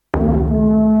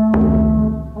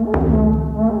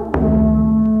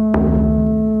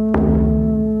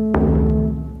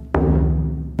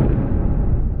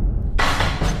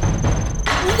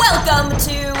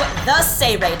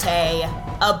Rete,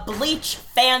 a Bleach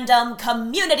fandom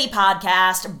community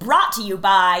podcast brought to you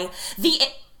by the...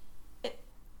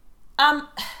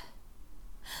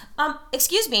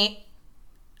 excuse me.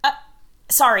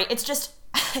 Sorry, it's just...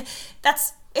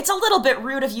 it's a little bit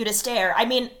rude of you to stare. I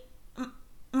mean,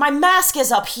 my mask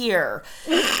is up here.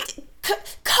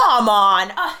 Come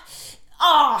on.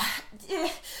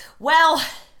 Well,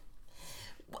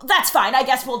 that's fine. I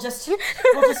guess we'll just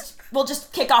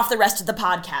kick off the rest of the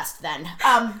podcast then.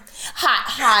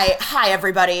 Hi,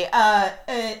 everybody.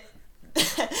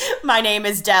 My name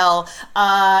is Del,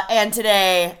 and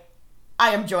today I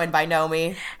am joined by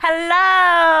Nomi.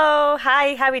 Hello.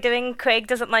 Hi. How are we doing? Craig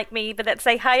doesn't like me, but let's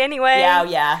say hi anyway.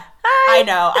 Yeah. Hi. I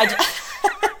know.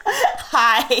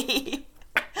 Hi.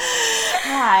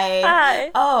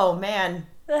 Hi. Oh man.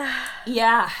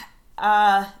 Yeah.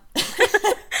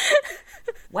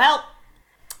 Well,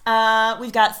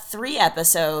 we've got 3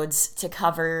 episodes to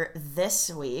cover this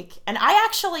week, and I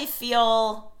actually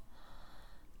feel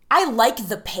I like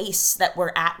the pace that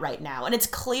we're at right now. And it's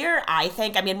clear, I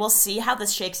think, I mean, we'll see how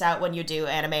this shakes out when you do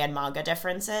anime and manga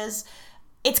differences.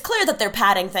 It's clear that they're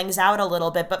padding things out a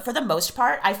little bit, but for the most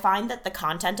part, I find that the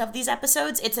content of these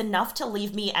episodes, it's enough to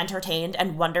leave me entertained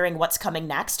and wondering what's coming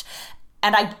next.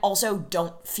 And I also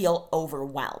don't feel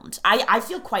overwhelmed. I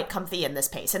feel quite comfy in this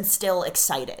pace and still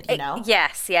excited, you know?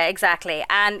 Yes, yeah, exactly.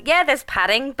 And yeah, there's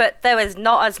padding, but there was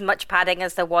not as much padding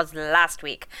as there was last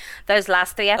week. Those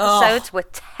last 3 episodes were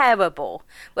terrible.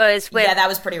 Whereas yeah, that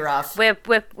was pretty rough. We're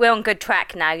on good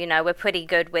track now, you know. We're pretty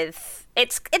good with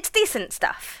it's decent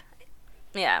stuff.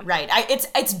 Yeah. Right.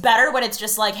 It's better when it's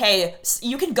just like, hey,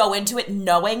 you can go into it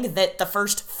knowing that the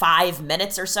first 5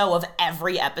 minutes or so of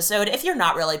every episode, if you're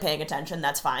not really paying attention,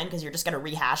 that's fine, because you're just going to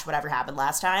rehash whatever happened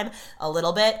last time a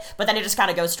little bit, but then it just kind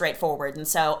of goes straight forward. And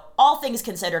so, all things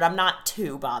considered, I'm not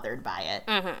too bothered by it.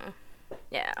 Mm-hmm.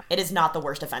 Yeah. It is not the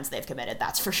worst offense they've committed,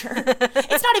 that's for sure.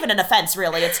 It's not even an offense,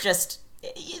 really. It's just,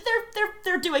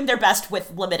 they're doing their best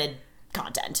with limited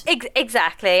content.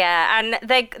 Exactly, yeah. And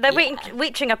they're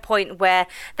reaching a point where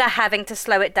they're having to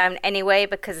slow it down anyway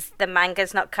because the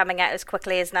manga's not coming out as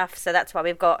quickly as enough, so that's why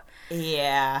we've got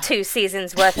 2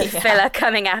 seasons worth of filler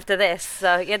coming after this.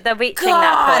 So yeah, they're reaching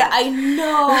that point. I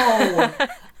know.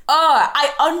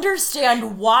 I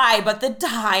understand why, but the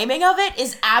timing of it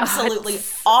is absolutely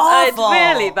awful. It's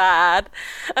really bad.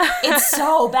 It's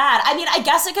so bad. I mean, I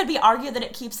guess it could be argued that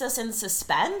it keeps us in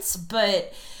suspense,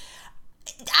 but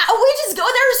we just go,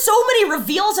 there are so many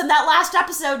reveals in that last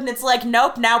episode, and it's like,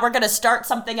 nope, now we're gonna start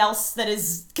something else that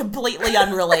is completely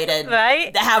unrelated.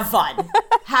 Right? Have fun.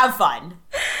 Have fun.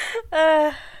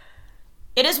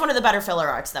 It is one of the better filler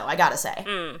arcs, though, I gotta say.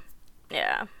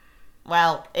 Yeah.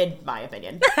 Well, in my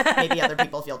opinion. Maybe other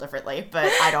people feel differently, but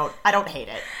I don't hate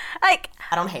it. Like,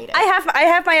 I don't hate it. I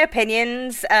have my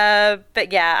opinions,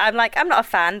 but yeah, I'm not a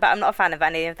fan, but I'm not a fan of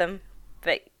any of them.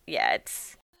 But yeah,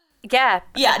 it's... Yeah,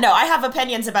 no, I have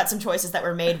opinions about some choices that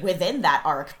were made within that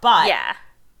arc, but yeah,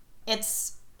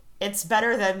 it's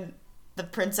better than the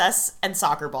Princess and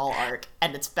Soccer Ball arc,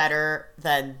 and it's better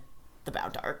than the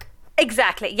Bound arc.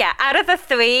 Exactly, yeah. Out of the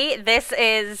 3, this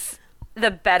is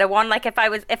the better one. Like, if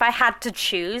I had to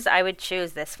choose, I would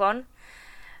choose this one.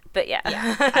 But yeah.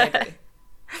 Yeah, I agree.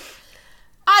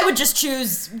 I would just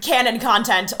choose canon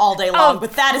content all day long,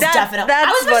 but that is definitely... I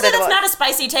was going to say that's not a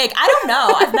spicy take. I don't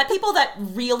know. I've met people that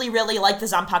really, really like the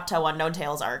Zanpakuto Unknown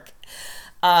Tales arc.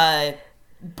 But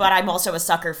I'm also a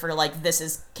sucker for, like, this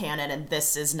is canon and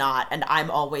this is not, and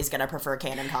I'm always going to prefer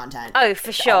canon content. Oh,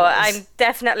 for sure. Always. I'm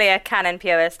definitely a canon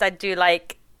purist. I do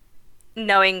like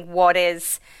knowing what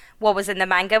was in the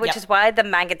manga, which is why the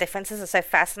manga differences are so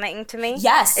fascinating to me.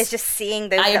 Yes. It's just seeing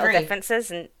those little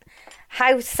differences and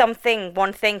how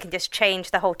one thing can just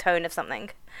change the whole tone of something.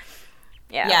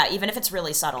 Yeah. Yeah, even if it's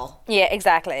really subtle. Yeah,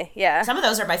 exactly. Yeah. Some of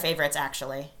those are my favorites,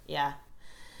 actually. Yeah.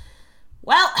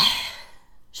 Well,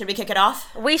 should we kick it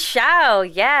off? We shall,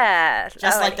 yeah.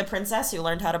 Just like the princess who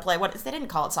learned how to play, they didn't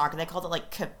call it soccer, they called it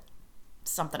like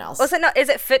something else. Was it not, is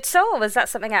it futsal or was that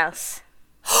something else?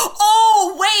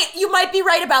 Oh, wait, you might be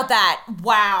right about that.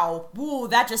 Wow. Ooh,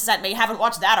 that just sent me. Haven't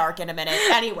watched that arc in a minute.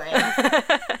 Anyway.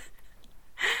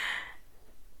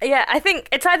 Yeah, I think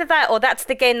it's either that or that's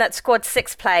the game that Squad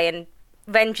 6 play and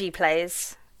Renji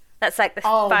plays. That's like the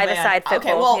five-a-side football.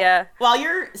 Okay, well, yeah. While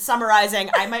you're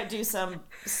summarizing, I might do some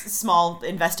small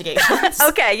investigations.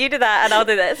 Okay, you do that and I'll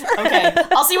do this. Okay,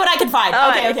 I'll see what I can find.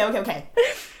 Okay.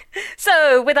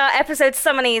 So, with our episode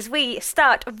summaries, we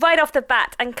start right off the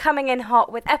bat and coming in hot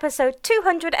with episode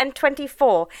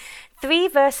 224, 3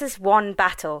 versus 1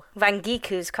 battle,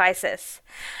 Rangiku's crisis.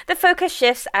 The focus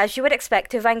shifts, as you would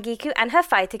expect, to Rangiku and her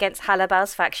fight against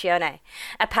Halabal's Faccione,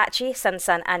 Apache, Sun,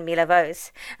 and Mila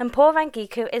Rose, and poor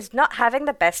Rangiku is not having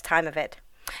the best time of it.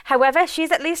 However,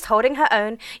 she's at least holding her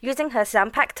own, using her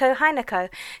Zanpakuto Hinako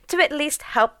to at least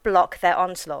help block their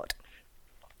onslaught.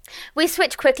 We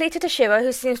switch quickly to Toshiro,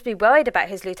 who seems to be worried about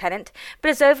his lieutenant, but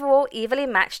is overall evenly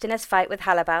matched in his fight with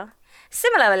Halabal.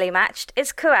 Similarly matched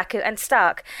is Kuraku and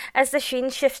Stark, as the sheen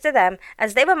shifts to them,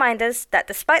 as they remind us that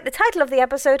despite the title of the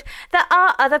episode, there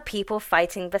are other people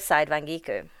fighting beside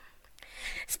Rangiku.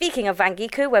 Speaking of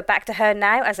Rangiku, we're back to her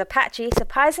now as Apache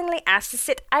surprisingly asked to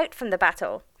sit out from the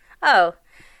battle. Oh,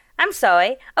 I'm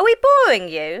sorry, are we boring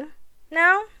you?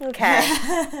 No? Okay.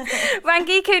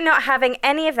 Rangiku, not having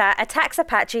any of that, attacks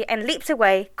Apache and leaps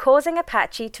away, causing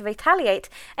Apache to retaliate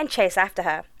and chase after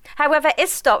her. However,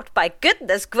 is stopped by,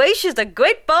 goodness gracious, a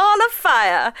great ball of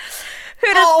fire.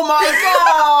 Oh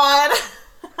my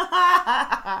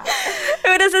god!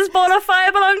 Who does this ball of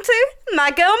fire belong to?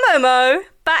 My girl Momo,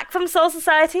 back from Soul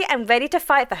Society and ready to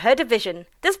fight for her division,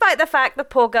 despite the fact the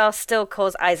poor girl still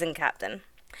calls Aizen captain.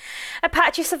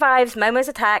 Apache survives Momo's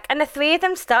attack and the three of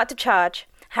them start to charge.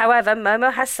 However,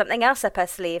 Momo has something else up her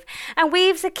sleeve and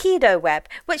weaves a Kido web,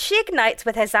 which she ignites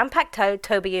with her Zanpakuto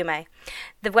Tobiyume.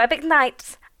 The web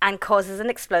ignites and causes an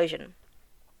explosion.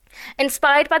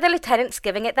 Inspired by the lieutenants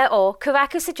giving it their all,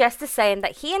 Kuraku suggests the same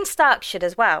that he and Stark should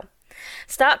as well.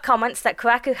 Stark comments that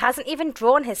Kuraku hasn't even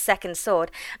drawn his second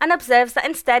sword and observes that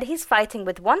instead he's fighting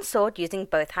with one sword using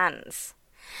both hands.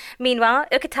 Meanwhile,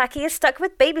 Ukitake is stuck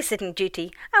with babysitting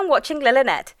duty and watching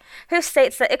Lilynette, who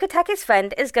states that Ukitake's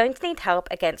friend is going to need help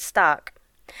against Stark.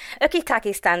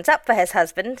 Ukitake stands up for his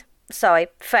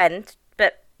friend,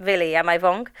 but really, am I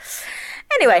wrong?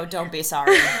 Anyway. No, don't be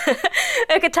sorry.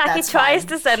 Ukitake tries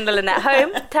to send Lilynette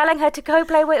home, telling her to go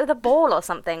play with a ball or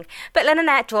something, but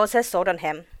Lilynette draws her sword on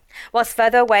him. Whilst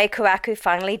further away, Kuraku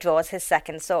finally draws his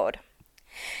second sword.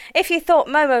 If you thought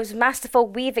Momo's masterful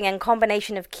weaving and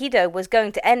combination of Kido was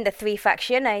going to end the three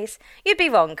Facciones, you'd be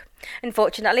wrong.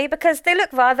 Unfortunately, because they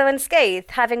look rather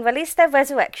unscathed, having released their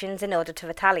resurrections in order to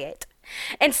retaliate.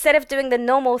 Instead of doing the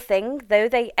normal thing, though,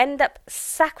 they end up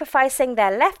sacrificing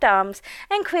their left arms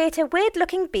and create a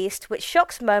weird-looking beast which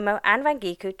shocks Momo and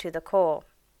Rangiku to the core.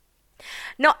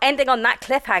 Not ending on that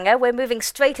cliffhanger, we're moving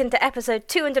straight into episode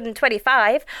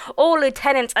 225, all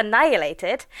lieutenants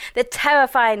annihilated. The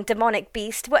terrifying demonic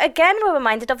beast were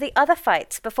reminded of the other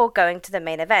fights before going to the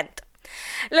main event.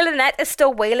 Lilynette is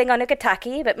still wailing on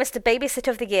Ukitake, but Mr. Babysitter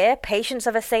of the Year, Patience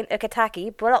of a Saint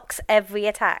Ukitake, blocks every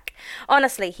attack.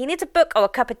 Honestly, he needs a book or a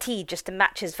cup of tea just to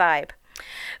match his vibe.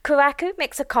 Kuraku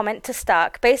makes a comment to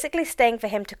Stark, basically staying for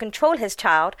him to control his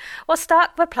child, while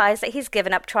Stark replies that he's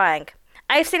given up trying.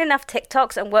 I've seen enough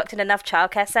TikToks and worked in enough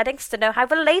childcare settings to know how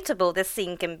relatable this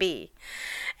scene can be.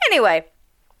 Anyway,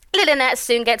 Lilynette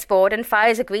soon gets bored and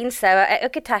fires a green Sarah at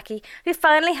Ukitake, who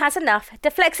finally has enough,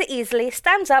 deflects it easily,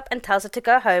 stands up and tells her to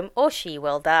go home or she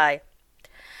will die.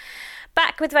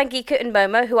 Back with Rangiku and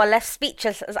Momo, who are left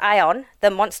speechless as Ion,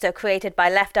 the monster created by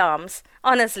left arms.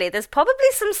 Honestly, there's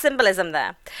probably some symbolism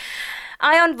there.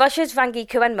 Ion rushes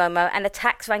Rangiku and Momo and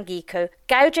attacks Rangiku,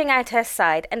 gouging out her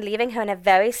side and leaving her in a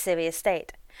very serious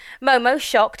state. Momo,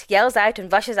 shocked, yells out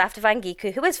and rushes after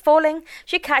Rangiku, who is falling.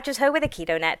 She catches her with a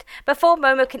Kido net. Before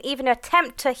Momo can even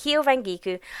attempt to heal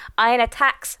Rangiku, Ion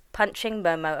attacks, punching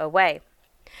Momo away.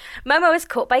 Momo is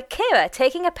caught by Kira,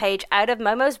 taking a page out of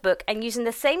Momo's book and using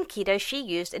the same Kido she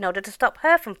used in order to stop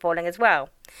her from falling as well.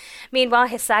 Meanwhile,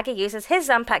 Hisagi uses his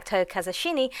Zanpakuto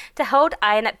Kazashini to hold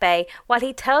Ion at bay while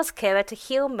he tells Kira to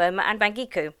heal Momo and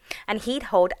Rangiku, and he'd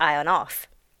hold Ion off.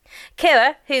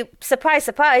 Kira, who, surprise,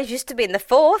 surprise, used to be in the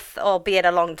fourth, albeit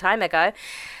a long time ago,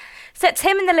 sets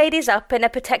him and the ladies up in a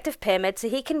protective pyramid so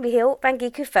he can heal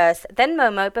Rangiku first, then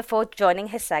Momo before joining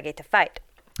Hisagi to fight.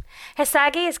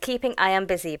 Hisagi is keeping Ion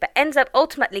busy, but ends up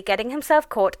ultimately getting himself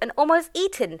caught and almost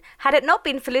eaten, had it not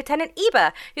been for Lieutenant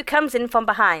Iba, who comes in from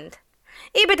behind.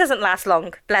 Iba doesn't last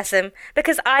long, bless him,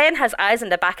 because Ion has eyes on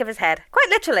the back of his head, quite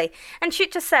literally, and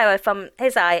shoots a arrow from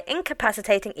his eye,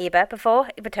 incapacitating Iba before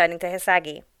returning to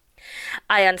Hisagi.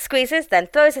 Ion squeezes, then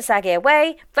throws Hisagi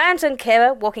away, rounds on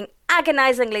Kira, walking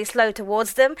agonizingly slow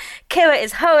towards them. Kira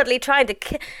is hurriedly trying to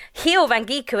heal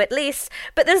Rangiku at least,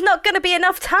 but there's not going to be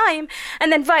enough time.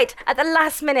 And then right at the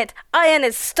last minute, Ion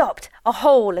is stopped, a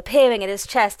hole appearing in his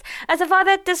chest, as a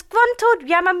rather disgruntled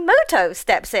Yamamoto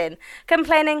steps in,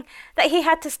 complaining that he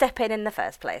had to step in the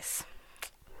first place.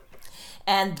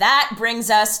 And that brings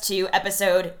us to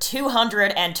episode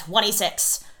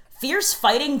 226, fierce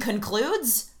fighting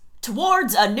concludes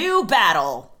towards a new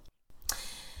battle.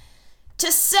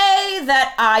 To say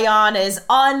that Aion is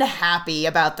unhappy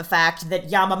about the fact that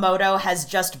Yamamoto has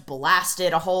just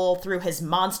blasted a hole through his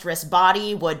monstrous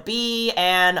body would be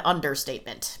an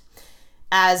understatement.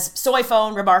 As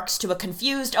Soifone remarks to a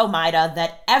confused Omaida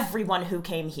that everyone who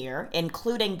came here,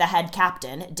 including the head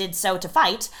captain, did so to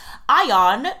fight,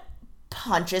 Aion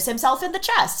punches himself in the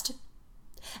chest.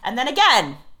 And then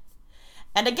again.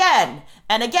 And again,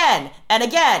 and again, and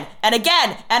again, and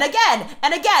again, and again,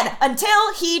 and again,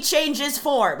 until he changes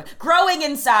form, growing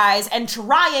in size and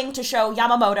trying to show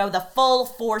Yamamoto the full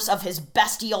force of his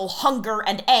bestial hunger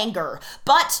and anger,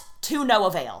 but to no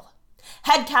avail.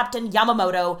 Head Captain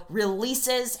Yamamoto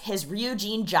releases his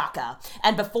Ryujin Jaka,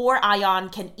 and before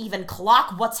Aion can even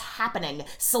clock what's happening,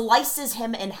 slices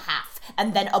him in half,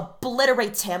 and then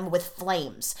obliterates him with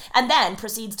flames, and then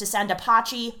proceeds to send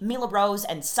Apache, Mila Rose,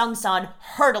 and Sung Sun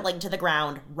hurtling to the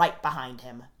ground right behind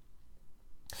him.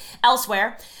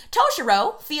 Elsewhere,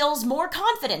 Toshiro feels more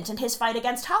confident in his fight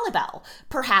against Halibel,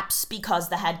 perhaps because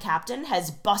the head captain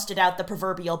has busted out the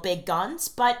proverbial big guns,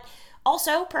 but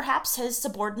also, perhaps his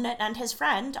subordinate and his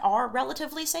friend are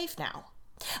relatively safe now.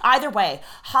 Either way,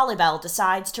 Halibel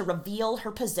decides to reveal her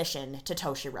position to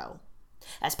Toshiro.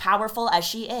 As powerful as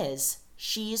she is,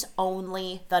 she's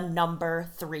only the number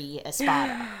 3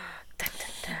 Espada.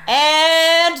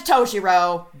 And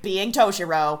Toshiro, being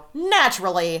Toshiro,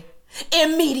 naturally,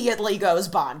 immediately goes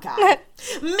Bankai.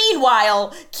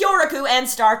 Meanwhile, Kyoraku and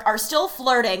Stark are still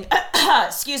flirting,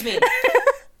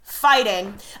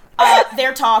 fighting.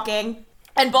 They're talking,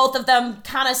 and both of them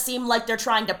kind of seem like they're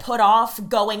trying to put off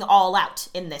going all out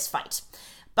in this fight.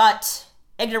 But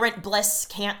ignorant bliss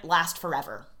can't last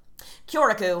forever.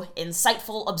 Kyoraku,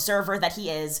 insightful observer that he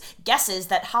is, guesses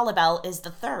that Halibel is the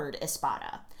 3rd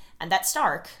Espada, and that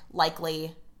Stark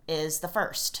likely is the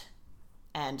 1st.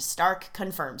 And Stark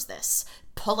confirms this,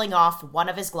 pulling off one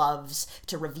of his gloves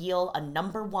to reveal a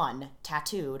number 1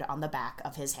 tattooed on the back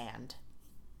of his hand.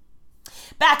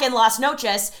 Back in Las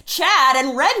Noches, Chad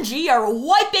and Renji are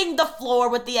wiping the floor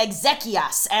with the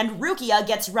Exequias, and Rukia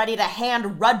gets ready to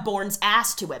hand Rudborn's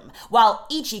ass to him, while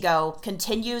Ichigo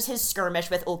continues his skirmish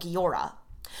with Ulquiorra.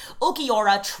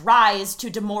 Ulquiorra tries to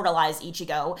demoralize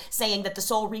Ichigo, saying that the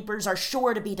Soul Reapers are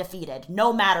sure to be defeated,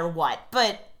 no matter what,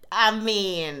 but, I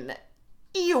mean,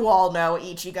 you all know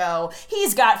Ichigo.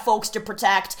 He's got folks to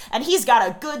protect, and he's got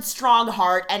a good, strong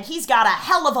heart, and he's got a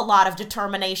hell of a lot of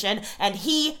determination, and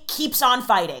he keeps on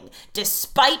fighting,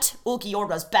 despite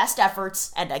Ulquiorra's best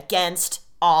efforts and against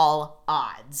all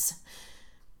odds.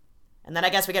 And then I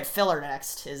guess we get filler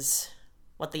next, is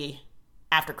what the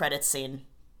after credits scene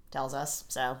tells us,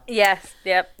 so. Yes,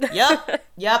 yep.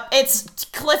 Yep, it's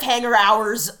cliffhanger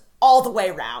hours all the way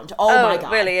around. Oh my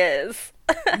god. It really is.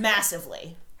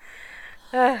 Massively.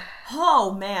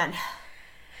 Oh, man.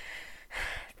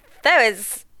 There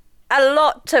is a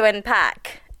lot to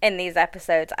unpack in these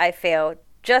episodes, I feel.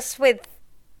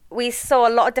 We saw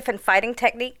a lot of different fighting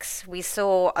techniques. We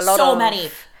saw a lot of... So many.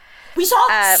 We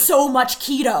saw so much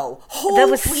keto. Holy there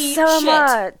was so shit.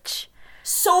 much.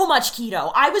 So much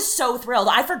keto. I was so thrilled.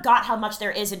 I forgot how much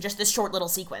there is in just this short little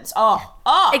sequence.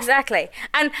 Oh. Exactly.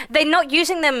 And they're not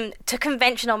using them to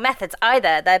conventional methods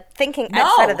either. They're thinking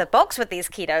outside of the box with these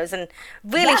ketos and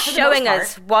really showing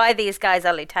us why these guys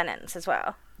are lieutenants as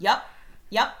well. Yep.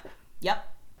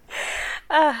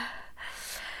 But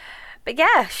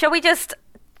yeah, shall we just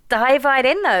dive right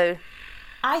in though?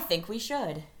 I think we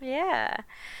should. Yeah.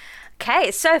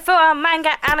 Okay, so for our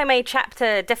manga anime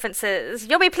chapter differences,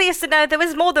 you'll be pleased to know there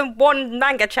was more than one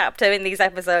manga chapter in these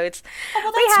episodes. Oh,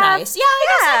 well, that's nice. Yeah,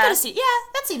 I guess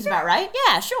that seems about right.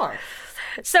 Yeah, sure.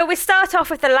 So we start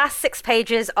off with the last 6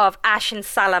 pages of Ash and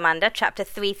Salamander, chapter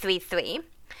 333.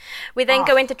 We then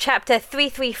go into chapter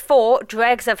 334,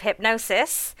 Dregs of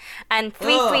Hypnosis, and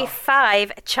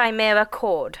 335, Chimera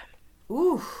Chord.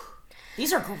 Ooh.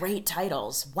 These are great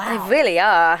titles. Wow. They really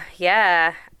are,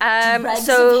 yeah. Dregs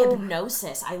of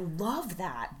Hypnosis. I love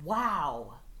that.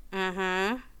 Wow.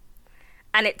 Mm-hmm.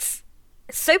 And it's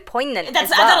so poignant.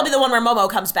 That'll be the one where Momo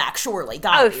comes back, surely.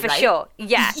 For sure.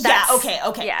 Yeah.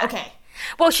 Okay.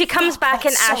 Well, she comes back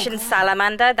in Ash and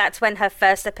Salamander. That's when her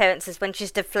first appearance is, when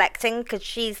she's deflecting, because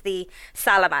she's the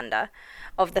salamander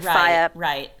of the fire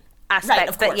aspect. Right,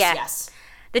 of course, yes.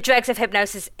 The Dregs of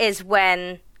Hypnosis is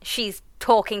when she's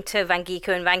talking to Vangiku,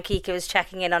 and Vangiku is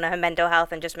checking in on her mental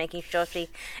health and just making sure she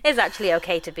is actually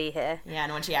okay to be here. Yeah,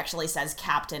 and when she actually says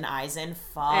Captain Eisen,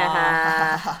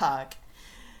 fuck.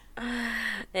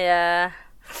 Yeah.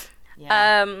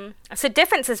 So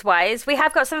differences wise, we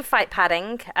have got some fight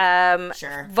padding.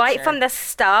 From the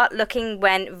start, looking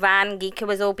when Ran Gika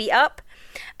was all beat up.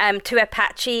 to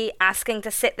Apache asking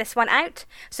to sit this one out.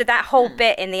 So that whole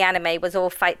bit in the anime was all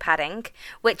fight padding,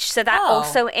 so that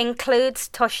also includes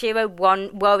Toshiro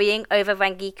worrying over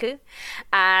Rangiku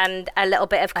and a little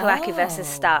bit of Karaku versus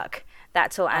Stark.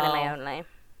 That's all anime only.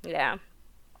 Yeah.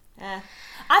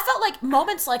 I felt like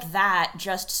moments like that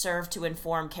just serve to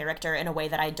inform character in a way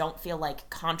that I don't feel like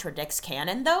contradicts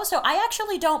canon, though. So I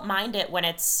actually don't mind it when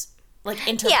it's like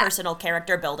interpersonal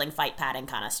character building, fight padding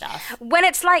kind of stuff. When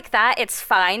it's like that, it's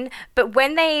fine. But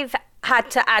when they've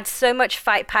had to add so much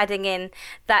fight padding in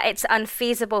that it's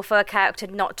unfeasible for a character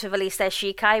not to release their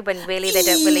Shikai when really they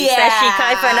don't release their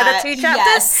Shikai for another 2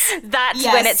 chapters, that's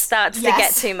when it starts to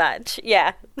get too much.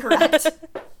 Yeah. Correct.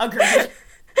 Agreed.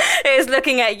 It was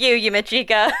looking at you,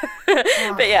 Yumachika.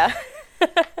 But yeah.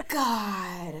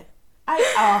 God.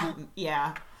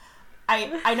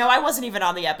 I know I wasn't even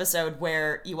on the episode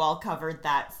where you all covered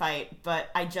that fight, but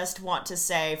I just want to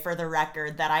say for the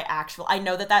record that I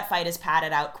know that fight is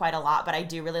padded out quite a lot, but I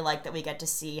do really like that we get to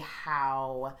see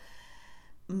how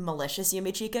malicious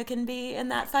Yumichika can be in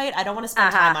that fight. I don't want to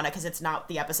spend time on it because it's not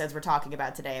the episodes we're talking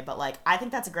about today, but like I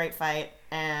think that's a great fight,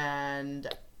 and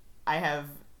I have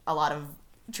a lot of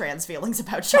trans feelings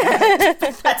about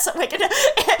Shonen. That's something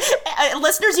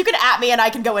listeners, you can at me and I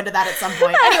can go into that at some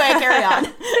point. Anyway, carry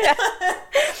on.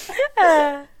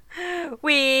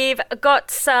 We've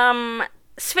got some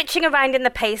switching around in the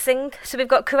pacing. So we've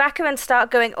got Karaku and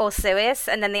Stark going all serious,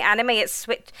 and then the anime it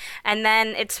switches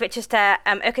to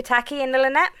Ukitake and the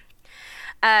Lynette.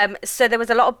 So there was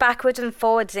a lot of backwards and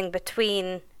forwards in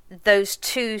between those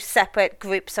 2 separate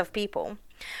groups of people.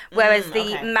 Whereas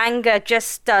the manga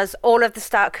just does all of the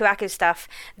Stark Kuraku stuff,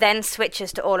 then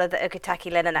switches to all of the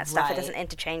Ukitake Lynette stuff. It doesn't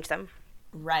interchange them.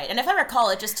 Right. And if I recall,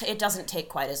 it doesn't take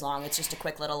quite as long. It's just a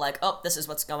quick little like, oh, this is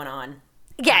what's going on.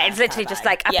 Yeah, it's literally just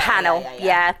like a panel.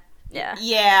 Yeah.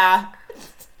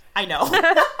 I know.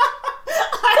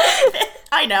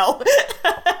 I know.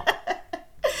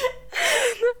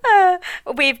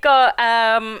 We've got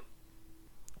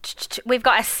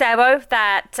a Sero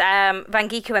that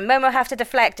Rangiku and Momo have to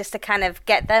deflect just to kind of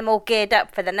get them all geared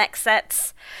up for the next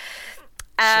sets.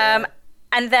 And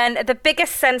then the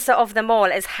biggest censor of them all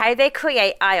is how they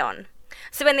create Ion.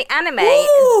 So in the anime...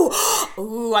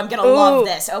 Ooh, I'm going to love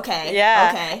this. Okay.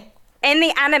 Yeah. Okay. In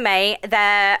the anime,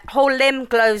 their whole limb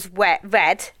glows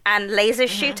red and lasers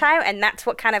shoot out, and that's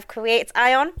what kind of creates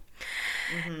Ion.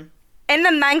 Mm-hmm. In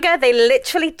the manga, they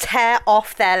literally tear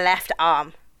off their left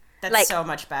arm. That's so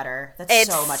much better. That's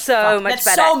much better.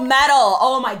 That's so metal.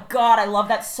 Oh my god, I love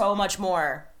that so much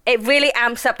more. It really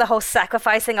amps up the whole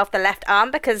sacrificing of the left arm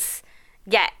because,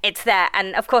 it's there.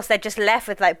 And of course, they're just left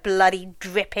with like bloody,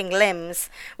 dripping limbs.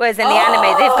 Whereas in the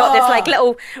anime, they've got this like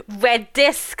little red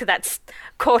disc that's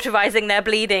cauterizing their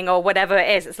bleeding or whatever it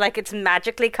is. It's like it's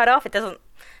magically cut off. It doesn't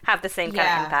have the same kind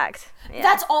of impact. Yeah.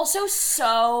 That's also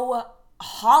so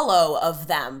hollow of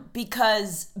them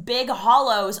because big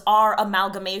hollows are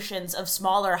amalgamations of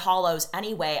smaller hollows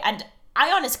anyway, and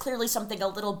Ion is clearly something a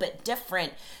little bit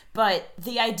different, but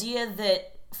the idea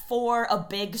that for a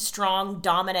big, strong,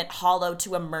 dominant hollow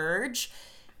to emerge,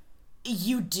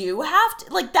 you do have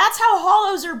to, like, that's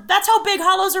how big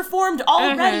hollows are formed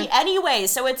already anyway,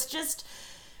 so it's just...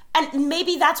 And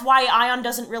maybe that's why Ion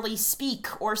doesn't really speak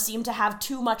or seem to have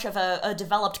too much of a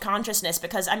developed consciousness,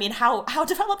 because, I mean, how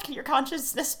developed can your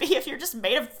consciousness be if you're just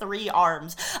made of 3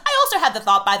 arms? I also had the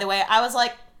thought, by the way, I was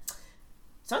like,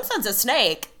 Sun-Sun's a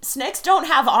snake. Snakes don't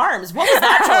have arms. What was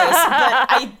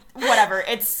that choice? But whatever,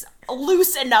 it's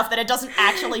loose enough that it doesn't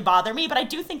actually bother me, but I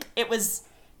do think it was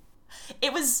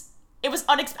I was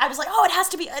like, oh, it has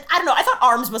to be, I don't know, I thought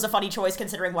arms was a funny choice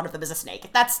considering one of them is a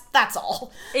snake. That's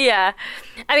all. Yeah.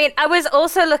 I mean, I was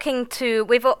also looking to,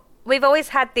 we've always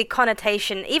had the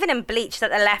connotation, even in Bleach, that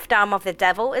the left arm of the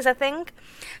devil is a thing.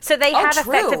 So they have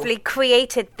effectively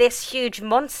created this huge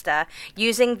monster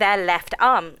using their left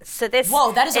arm. So this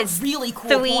that is a really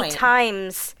cool 3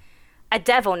 times a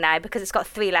devil now because it's got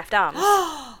 3 left arms.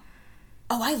 Oh,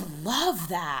 I love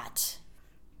that.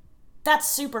 That's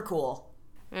super cool.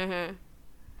 Mm-hmm.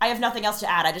 I have nothing else to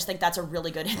add. I just think that's a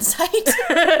really good insight.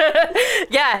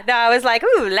 Yeah, no, I was like,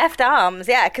 ooh, left arms.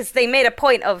 Yeah, because they made a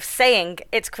point of saying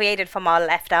it's created from our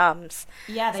left arms.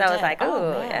 Yeah, they did. So I was like,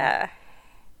 ooh, yeah.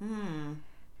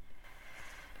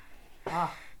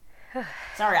 Oh.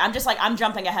 Sorry, I'm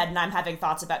jumping ahead and I'm having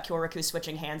thoughts about Kyoraku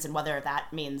switching hands and whether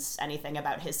that means anything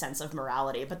about his sense of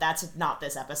morality, but that's not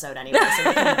this episode anyway, so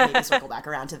we can maybe circle back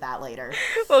around to that later.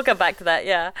 We'll come back to that,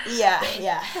 yeah. Yeah.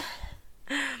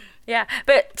 Yeah,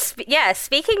 but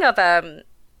speaking of the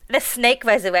snake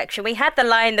resurrection, we had the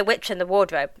Lion, the Witch, and the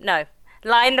Wardrobe. No,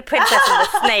 Lion, the Princess, and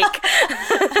the Snake.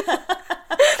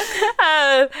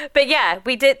 But yeah,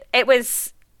 we did. It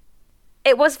was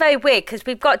very weird because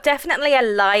we've got definitely a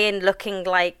lion looking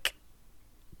like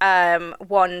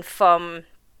one from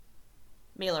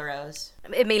Mila Rose.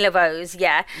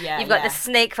 Yeah. You've got the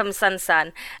snake from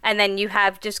Sun, and then you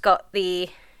have just got the.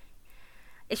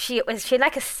 Is she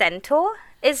like a centaur?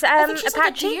 I think she's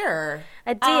Apache? like a deer.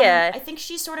 A deer. I think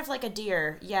she's sort of like a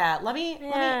deer. Yeah. Let me,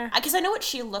 because I know what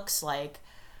she looks like.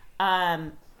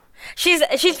 She's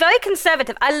very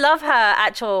conservative. I love her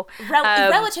actual.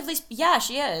 Relatively, yeah,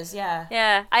 she is. Yeah.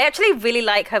 Yeah, I actually really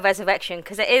like her resurrection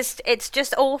because it's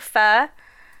just all fur,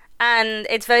 and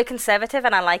it's very conservative,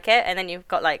 and I like it. And then you've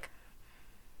got like.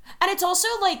 And it's also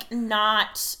like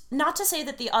not to say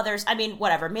that the others. I mean,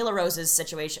 whatever. Mila Rose's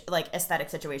situation, like aesthetic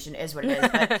situation, is what it is.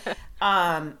 But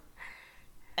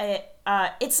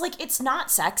it's like it's not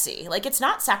sexy. Like it's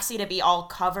not sexy to be all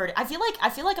covered. I feel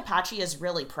like Apache is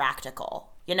really practical.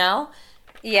 You know,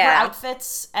 yeah. Her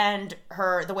outfits and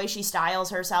the way she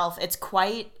styles herself. It's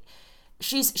quite.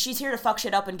 She's here to fuck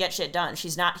shit up and get shit done.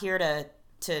 She's not here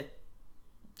to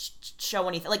show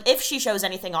anything. Like if she shows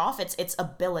anything off, it's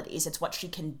abilities. It's what she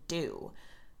can do.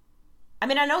 I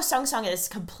mean, I know Sung Sung is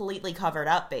completely covered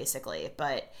up basically,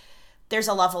 but there's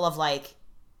a level of like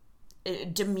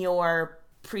demure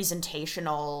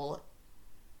presentational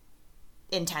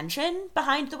intention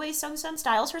behind the way Sung Sung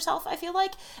styles herself, I feel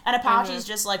like. And Apache's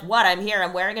just like, what? I'm here.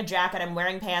 I'm wearing a jacket. I'm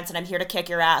wearing pants, and I'm here to kick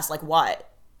your ass. Like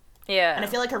what? Yeah. And I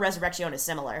feel like her resurrection is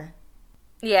similar.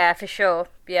 Yeah, for sure.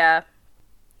 Yeah.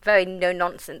 Very no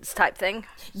nonsense type thing.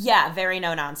 Yeah, very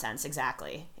no nonsense.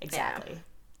 Exactly. Yeah.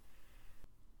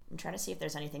 I'm trying to see if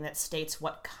there's anything that states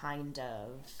what kind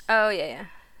of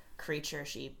creature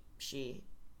she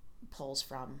pulls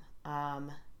from.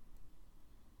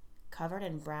 Covered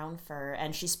in brown fur,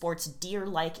 and she sports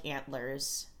deer-like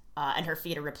antlers, and her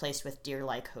feet are replaced with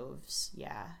deer-like hooves.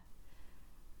 Yeah.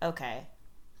 Okay.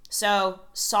 So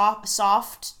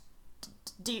soft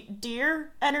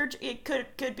deer energy. It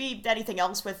could be anything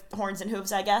else with horns and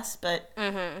hooves, I guess. But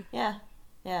yeah.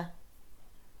 There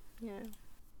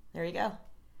you go.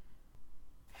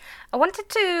 I wanted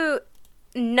to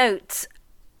note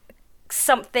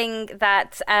something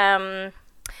that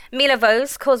Mila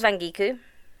Rose calls Rangiku.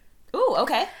 Ooh,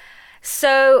 okay.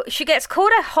 So she gets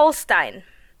called a Holstein,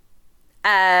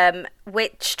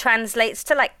 which translates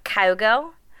to like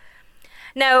cowgirl.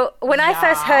 Now, when I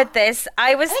first heard this,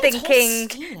 I was thinking.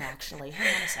 It's Holstein, actually.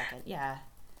 Hang on a second. Yeah.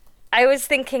 I was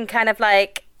thinking kind of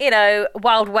like,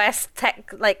 Wild West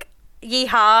tech, like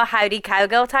yeehaw, howdy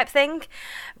cowgirl type thing.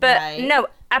 But no,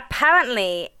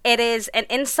 apparently it is an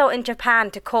insult in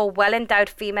Japan to call well-endowed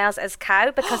females as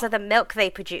cow because of the milk they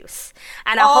produce.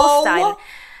 And a Holstein.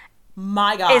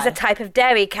 My God. Is a type of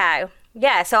dairy cow.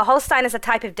 Yeah, so a Holstein is a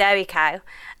type of dairy cow.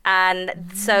 And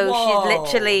so she's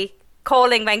literally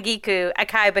calling Rangiku a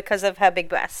cow because of her big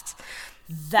breasts.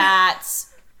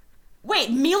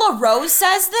 Wait, Mila Rose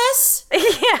says this? Yeah.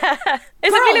 Is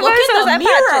Girl, it Mila look Rose in the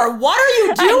mirror. What are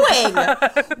you doing?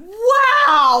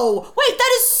 Wow. Wait,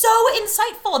 that is so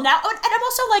insightful. Now, and I'm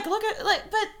also like, look at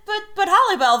but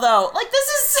Holly Bell though. Like this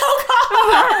is so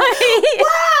common.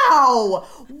 Wow.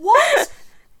 What?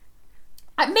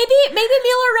 Maybe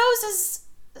Mila Rose is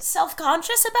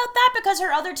self-conscious about that because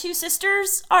her other two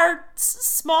sisters are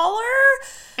smaller,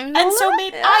 and so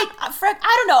maybe I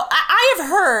don't know. I have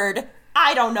heard.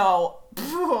 I don't know.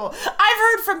 I've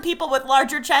heard from people with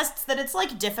larger chests that it's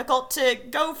like difficult to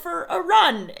go for a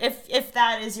run if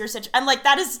that is your situation. And like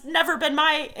that has never been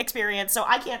my experience, so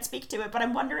I can't speak to it. But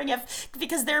I'm wondering if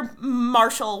because they're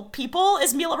martial people,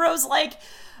 is Mila Rose like?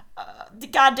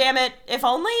 God damn it, if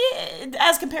only,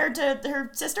 as compared to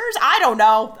her sisters? I don't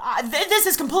know. This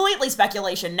is completely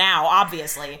speculation now,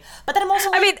 obviously. But then I'm also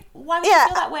like, why would you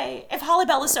feel that way if Holly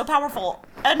Bell is so powerful?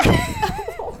 And,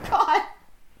 oh, God.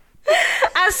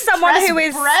 As someone who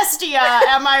is... Breastia,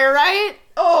 am I right?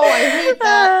 Oh, I hate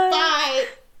that. Bye.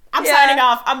 I'm signing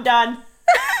off. I'm done.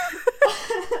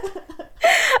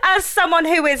 As someone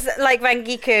who is like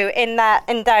Rangiku in that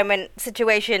endowment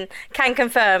situation can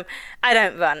confirm, I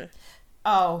don't run.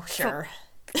 Oh, sure.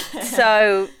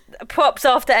 So props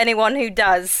off to anyone who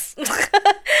does.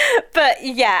 But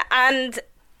yeah, and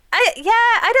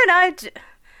I don't know.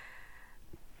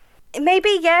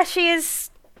 Maybe she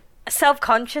is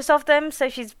self-conscious of them, so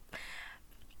she's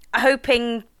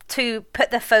hoping to put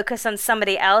the focus on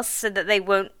somebody else so that they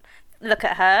won't look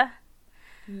at her.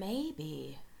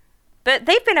 Maybe. But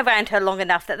they've been around her long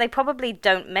enough that they probably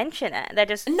don't mention it. They're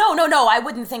just... No, I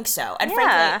wouldn't think so. And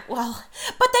frankly, well...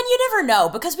 But then you never know,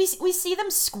 because we see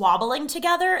them squabbling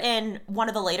together in one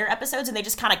of the later episodes, and they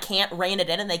just kind of can't rein it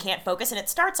in, and they can't focus, and it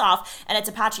starts off, and it's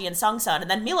Apache and Sung-sun, and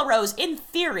then Mila Rose, in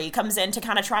theory, comes in to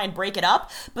kind of try and break it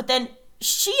up, but then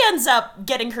she ends up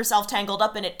getting herself tangled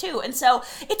up in it, too. And so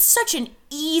it's such an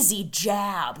easy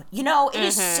jab, you know? It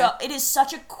is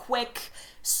such a quick...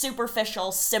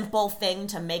 superficial, simple thing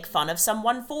to make fun of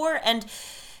someone for. And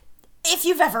if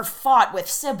you've ever fought with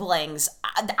siblings,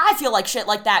 I feel like shit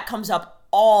like that comes up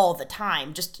all the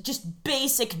time. Just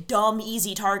basic, dumb,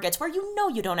 easy targets where you know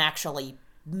you don't actually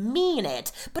mean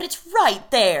it, but it's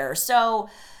right there. So,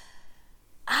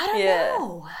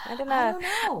 I don't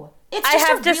know. It's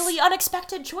just a really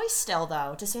unexpected choice still,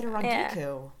 though, to say to Rangiku.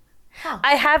 Yeah. Huh.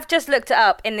 I have just looked it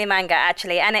up in the manga,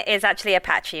 actually, and it is actually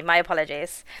Apache. My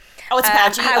apologies. Oh, it's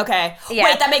Apache? Okay. Yeah.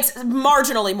 Wait, that makes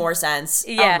marginally more sense.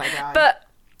 Yeah. Oh, my God. But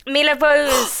Mila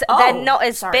Rose, they're not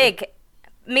as big.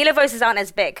 Mila Roses aren't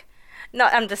as big.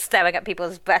 I'm just staring at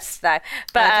people's breasts now.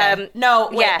 But, okay. No,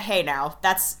 wait, hey now.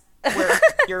 That's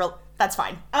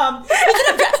fine.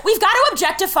 We've got to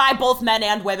objectify both men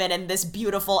and women in this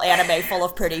beautiful anime full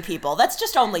of pretty people. That's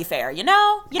just only fair, you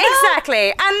know?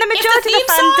 Exactly. And the majority of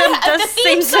the fandom does seem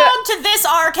the theme song to this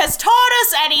arc has taught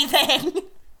us anything.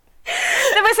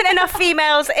 There isn't enough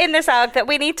females in this arc that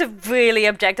we need to really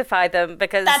objectify them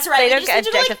because that's right. They don't get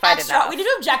objectified enough. We need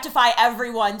to objectify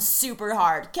everyone super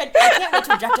hard. I can't wait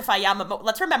to objectify Yamamoto.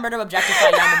 Let's remember to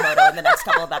objectify Yamamoto in the next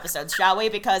couple of episodes, shall we?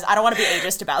 Because I don't want to be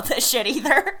ageist about this shit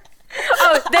either.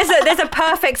 Oh, there's a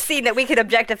perfect scene that we could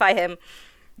objectify him.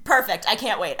 Perfect. I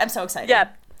can't wait. I'm so excited.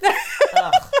 Yep.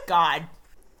 Oh, God.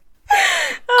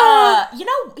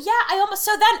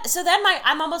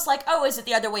 I'm almost like, oh, is it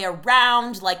the other way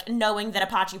around? Like, knowing that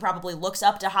Apache probably looks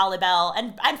up to Holly Bell,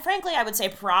 and frankly, I would say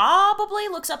probably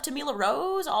looks up to Mila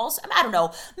Rose also. I don't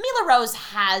know. Mila Rose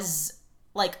has,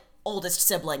 like, oldest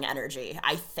sibling energy,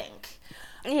 I think.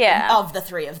 Yeah. Of the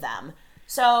three of them.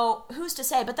 So, who's to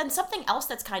say? But then something else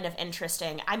that's kind of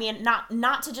interesting, I mean,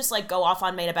 not to just, like, go off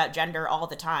on Made About Gender all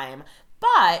the time,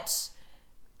 but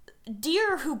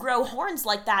deer who grow horns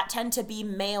like that tend to be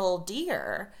male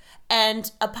deer.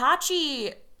 And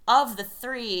Apache, of the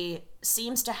three,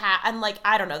 seems to have, and, like,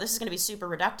 I don't know, this is going to be super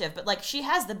reductive, but, like, she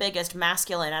has the biggest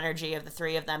masculine energy of the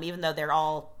three of them, even though they're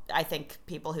all, I think,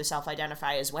 people who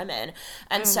self-identify as women.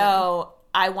 And so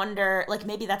I wonder, like,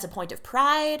 maybe that's a point of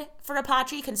pride for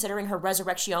Apache, considering her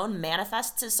resurrection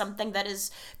manifests as something that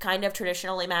is kind of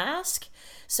traditionally masc.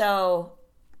 So,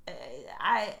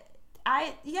 I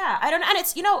don't know. And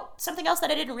it's, you know, something else that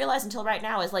I didn't realize until right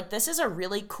now is, like, this is a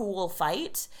really cool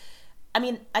fight. I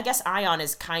mean, I guess Ion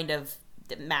is kind of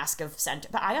the mask of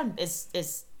but Ion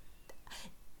is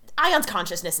Ion's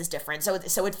consciousness is different, so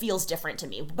it feels different to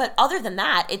me. But other than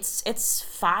that, it's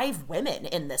 5 women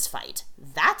in this fight.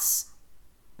 That's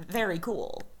very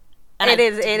cool. And it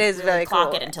is really very cool.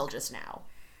 Clock cool. It until just now.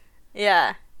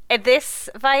 Yeah. This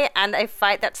fight and a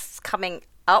fight that's coming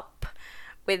up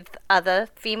with other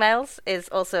females is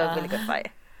also a really good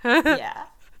fight. Yeah.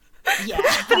 Yeah.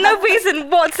 For no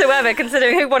reason whatsoever,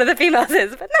 considering who one of the females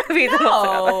is, but no reason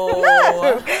whatsoever.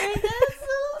 No. It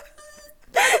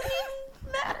doesn't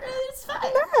even matter. It's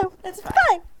fine. No. It's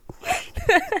fine.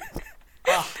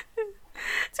 Oh.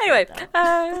 Anyway.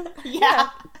 Yeah.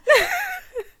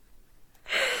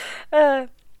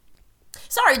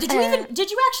 Sorry, did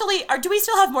you actually, or do we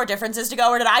still have more differences to go,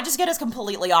 or did I just get us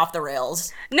completely off the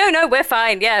rails? No, we're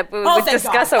fine, yeah. We'll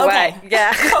discuss our way.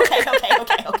 Yeah.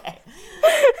 Okay.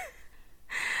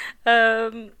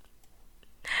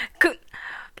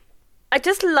 I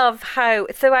just love how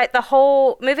throughout the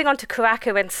whole, moving on to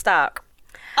Kuraku and Stark.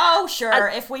 Oh, sure,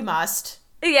 if we must.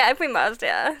 Yeah, if we must,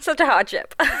 yeah. Such a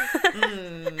hardship.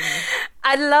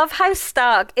 I love how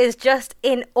Stark is just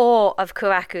in awe of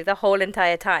Kuraku the whole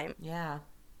entire time. Yeah.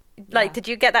 Like, did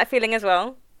you get that feeling as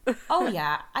well? Oh,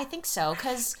 yeah, I think so,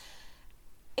 because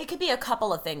it could be a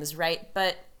couple of things, right?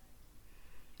 But,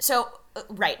 so,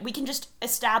 right, we can just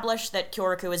establish that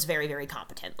Kyoraku is very, very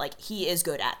competent. Like, he is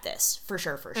good at this, for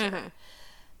sure. Mm-hmm.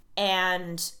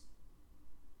 And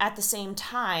at the same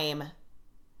time,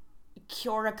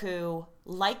 Kyoraku,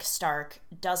 like Stark,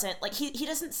 doesn't, like, he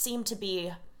doesn't seem to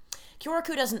be,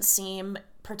 Kyoraku doesn't seem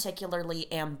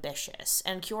particularly ambitious,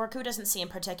 and Kyoraku doesn't seem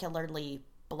particularly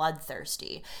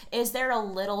bloodthirsty. Is there a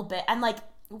little bit, and, like,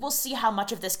 we'll see how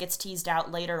much of this gets teased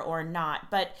out later or not,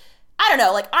 but I don't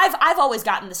know, like, I've always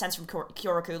gotten the sense from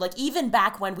Kyoraku, like, even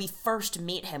back when we first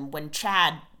meet him, when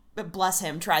Chad, bless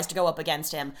him, tries to go up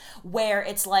against him, where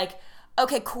it's like,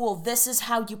 okay, cool, this is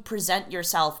how you present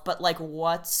yourself, but, like,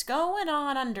 what's going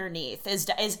on underneath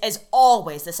is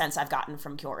always the sense I've gotten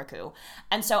from Kyoraku.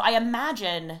 And so I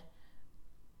imagine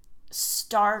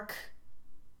Stark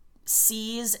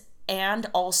sees and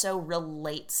also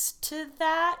relates to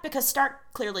that, because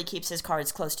Stark clearly keeps his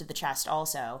cards close to the chest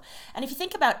also. And if you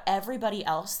think about everybody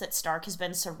else that Stark has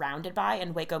been surrounded by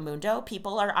in Hueco Mundo,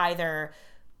 people are either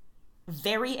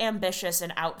very ambitious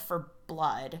and out for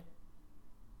blood,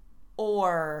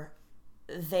 or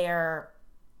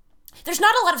there's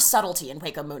not a lot of subtlety in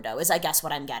Hueco Mundo, is I guess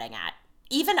what I'm getting at.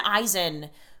 Even Aizen,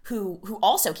 who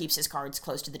also keeps his cards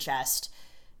close to the chest,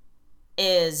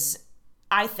 is,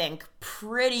 I think,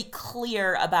 pretty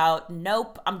clear about,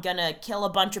 nope, I'm gonna kill a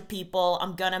bunch of people,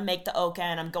 I'm gonna make the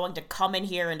Oken, I'm going to come in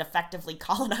here and effectively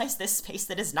colonize this space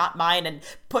that is not mine and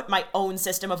put my own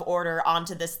system of order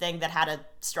onto this thing that had a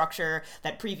structure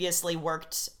that previously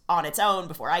worked on its own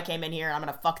before I came in here. I'm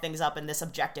gonna fuck things up in this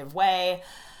objective way.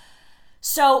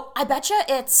 So I betcha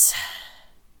it's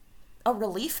a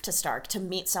relief to Stark to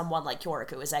meet someone like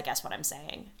Kyoraku, is I guess what I'm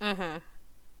saying. Mm-hmm.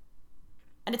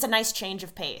 And it's a nice change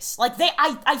of pace. Like,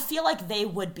 I feel like they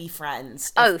would be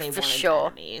friends if they weren't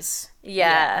enemies.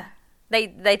 Yeah. They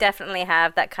definitely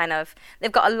have that kind of...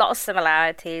 They've got a lot of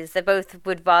similarities. They both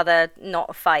would rather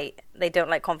not fight. They don't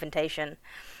like confrontation.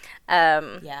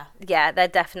 Yeah, they're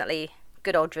definitely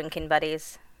good old drinking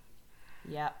buddies.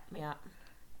 Yeah.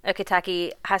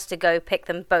 Okitake has to go pick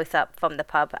them both up from the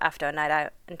pub after a night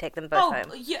out and take them both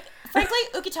home. Yeah. Frankly,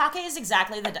 Ukitake is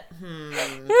exactly the...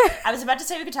 I was about to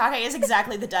say Ukitake is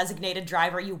exactly the designated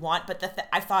driver you want, but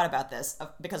I've thought about this,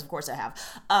 because of course I have,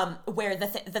 where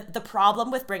the problem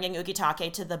with bringing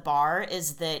Ukitake to the bar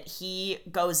is that he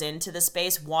goes into the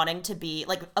space wanting to be,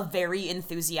 like, a very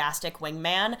enthusiastic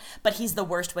wingman, but he's the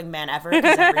worst wingman ever,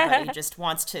 because everybody just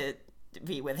wants to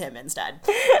be with him instead.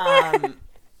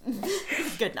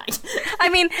 Good night. I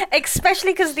mean,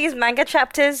 especially because these manga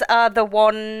chapters are the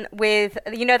one with,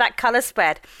 you know, that color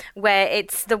spread where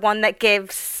it's the one that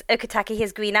gives Okitake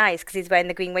his green eyes because he's wearing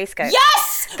the green waistcoat.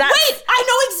 Yes! Wait, I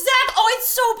know exactly. Oh, it's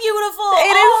so beautiful.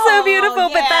 It is so beautiful,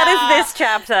 yeah. But that is this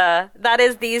chapter. That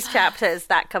is these chapters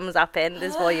that comes up in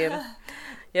this volume.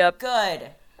 Yep. Good.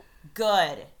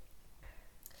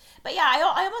 But yeah,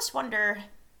 I almost wonder...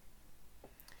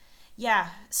 Yeah,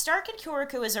 Stark and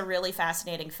Kyoraku is a really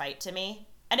fascinating fight to me.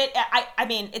 And I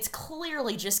mean, it's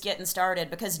clearly just getting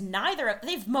started because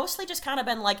they've mostly just kind of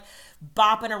been like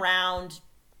bopping around,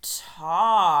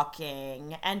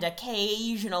 talking, and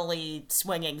occasionally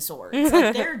swinging swords.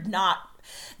 Like they're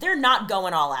not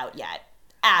going all out yet.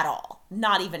 At all.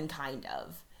 Not even kind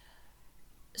of.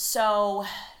 So,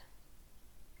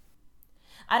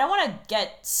 I don't want to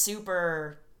get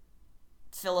super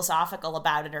philosophical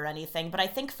about it or anything, but I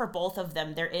think for both of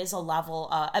them there is a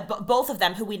level both of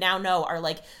them who we now know are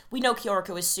like, we know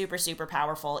Kyoraku is super super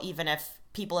powerful even if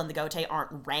people in the Gote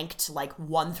aren't ranked like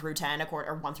 1 through 10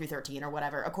 or 1 through 13 or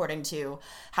whatever according to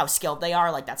how skilled they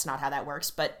are. Like that's not how that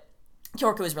works, but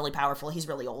Kyoraku is really powerful. He's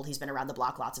really old. He's been around the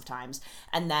block lots of times.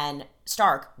 And then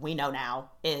Stark, we know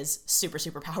now, is super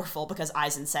super powerful because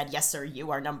Aizen said, yes sir, you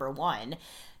are number 1.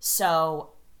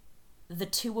 So the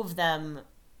two of them,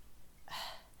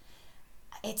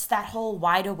 it's that whole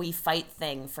why do we fight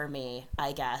thing for me,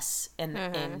 I guess,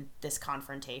 in this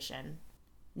confrontation.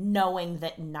 Knowing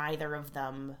that neither of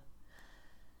them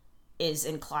is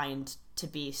inclined to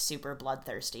be super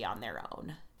bloodthirsty on their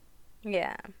own.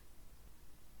 Yeah.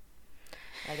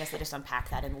 I guess they just unpack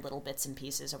that in little bits and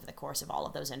pieces over the course of all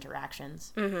of those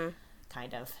interactions. Mm-hmm.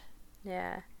 Kind of.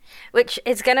 Yeah. Which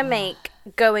is going to make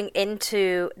going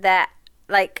into that,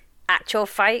 like, actual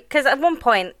fight, because at one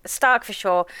point Stark for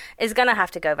sure is gonna have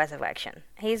to go resurrection.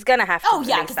 He's gonna have to. Oh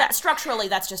yeah, because structurally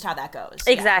that's just how that goes.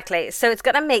 Exactly. Yeah. So it's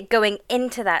gonna make going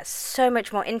into that so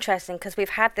much more interesting because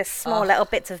we've had this small little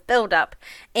bits of build up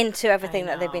into everything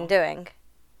that they've been doing.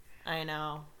 I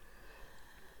know.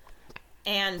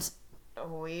 And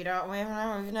we've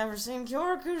never seen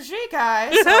Kyoraku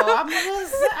Shikai, so I'm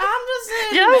just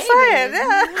saying.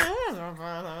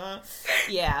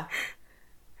 Yeah.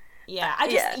 Yeah,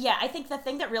 I think the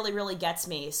thing that really, really gets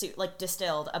me, like,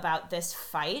 distilled about this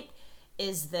fight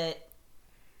is that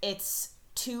it's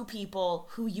two people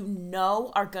who you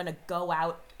know are gonna go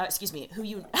out, who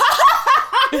you know are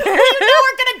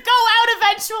gonna go out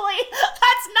eventually.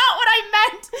 That's not what I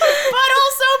meant, but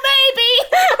also maybe.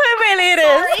 Really it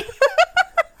is.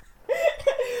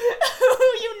 Who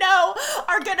you know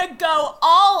are gonna go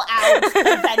all out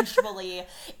eventually,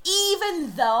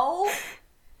 even though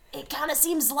it kind of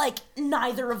seems like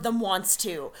neither of them wants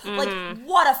to. Like,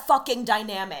 what a fucking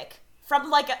dynamic From,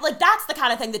 like, that's the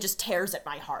kind of thing that just tears at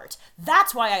my heart.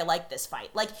 That's why I like this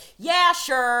fight. Like, yeah,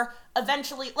 sure,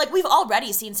 eventually, like, we've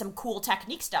already seen some cool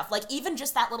technique stuff. Like, even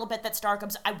just that little bit that Stark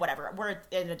comes, whatever, we're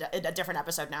in a different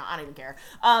episode now, I don't even care.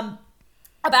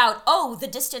 About, the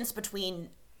distance between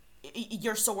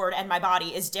your sword and my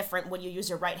body is different when you use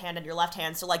your right hand and your left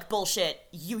hand, so, like, bullshit,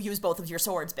 you use both of your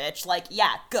swords, bitch. Like,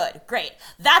 yeah, good, great.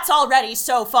 That's already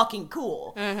so fucking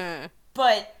cool. Mm-hmm.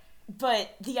 But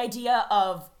the idea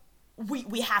of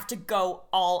we have to go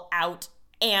all out,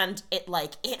 and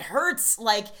it hurts.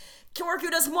 Like, Kyorku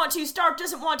doesn't want to, Stark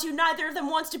doesn't want to, neither of them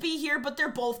wants to be here, but they're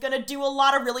both gonna do a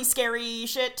lot of really scary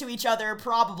shit to each other,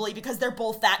 probably because they're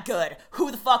both that good. Who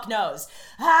the fuck knows?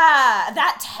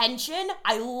 That tension,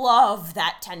 I love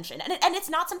that tension. And it's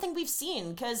not something we've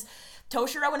seen, because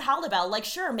Toshiro and Halibel, like,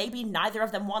 sure, maybe neither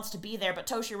of them wants to be there, but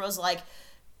Toshiro's like,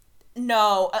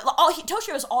 no,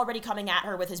 Toshiro's already coming at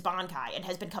her with his Bankai and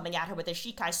has been coming at her with his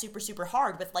Shikai super, super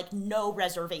hard with, like, no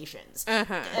reservations.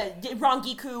 Mm-hmm.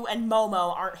 Rangiku and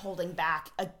Momo aren't holding back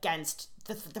against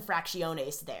the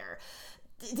Fracciones there.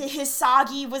 His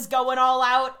Sagi was going all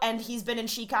out, and he's been in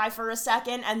Shikai for a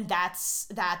second, and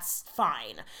that's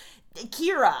fine.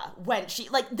 Kira, when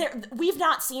we've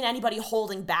not seen anybody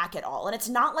holding back at all, and it's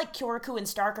not like Kyorku and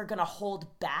Stark are gonna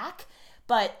hold back,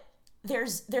 but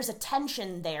there's a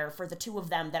tension there for the two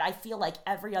of them that I feel like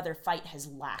every other fight has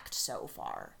lacked so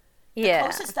far. Yeah. The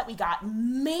closest that we got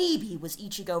maybe was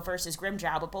Ichigo versus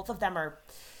Grimmjow, but both of them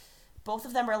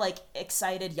are like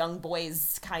excited young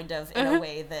boys kind of in a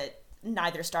way that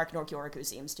neither Stark nor Kyorku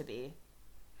seems to be.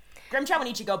 Grimmjow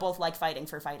and Ichigo both like fighting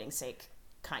for fighting's sake,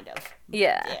 kind of.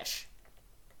 Yeah. Ish.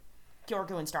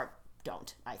 Kyorku and Stark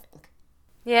don't, I think.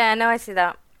 Yeah, no, I see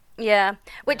that. Yeah.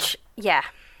 Which, yeah.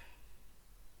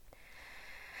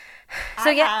 So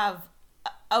I have...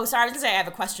 Oh, sorry, I was going to say I have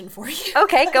a question for you.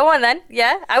 Okay, go on then.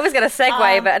 Yeah, I was going to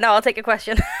segue, but no, I'll take a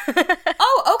question.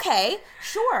 Oh, okay.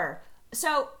 Sure.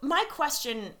 So, my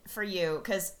question for you,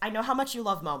 because I know how much you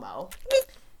love Momo.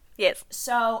 Yes.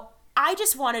 So, I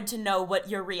just wanted to know what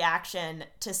your reaction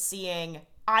to seeing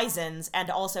Aizen's and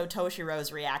also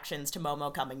Toshiro's reactions to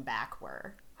Momo coming back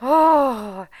were.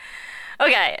 Oh...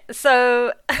 Okay,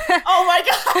 so... Oh my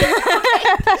god!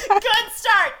 Okay.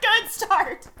 Good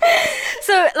start!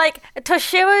 So, like,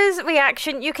 Toshiro's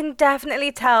reaction, you can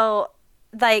definitely tell,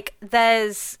 like,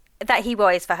 that he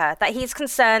worries for her, that he's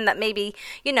concerned that maybe,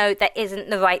 that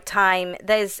isn't the right time.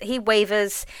 He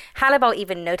wavers. Halibel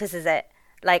even notices it.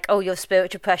 Like, oh, your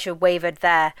spiritual pressure wavered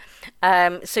there.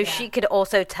 So she could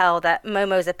also tell that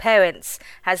Momo's appearance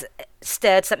has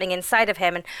stirred something inside of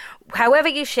him. And however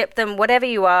you ship them, whatever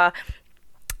you are...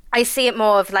 I see it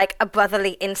more of like a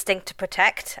brotherly instinct to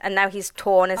protect, and now he's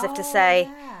torn as if to say,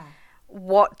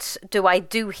 what do I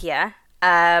do here?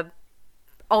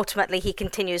 Ultimately, he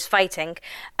continues fighting,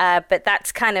 but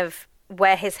that's kind of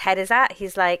where his head is at.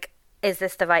 He's like, is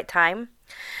this the right time?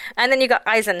 And then you got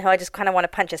Aizen, who I just kind of want to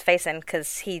punch his face in,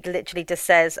 because he literally just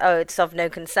says, oh, it's of no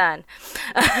concern.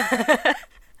 But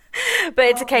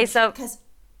it's a case of...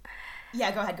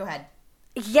 Yeah, go ahead.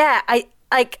 Yeah,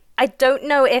 I don't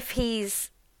know if he's...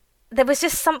 There was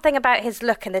just something about his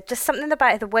look, and there's just something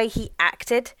about the way he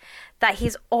acted, that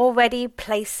he's already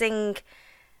placing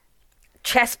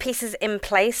chess pieces in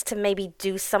place to maybe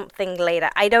do something later.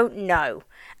 I don't know.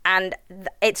 And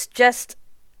it's just...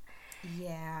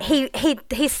 Yeah.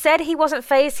 He said he wasn't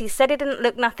phased. He said it didn't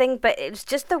look nothing, but it was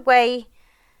just the way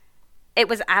it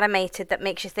was animated that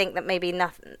makes you think that maybe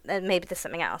nothing, maybe there's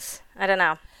something else. I don't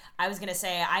know. I was going to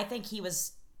say, I think he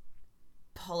was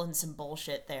pulling some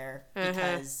bullshit there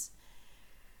because...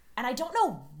 And I don't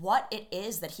know what it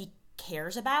is that he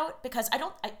cares about, because I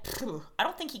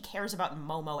don't think he cares about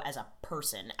Momo as a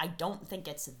person. I don't think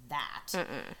it's that.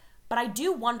 Mm-mm. But I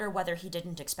do wonder whether he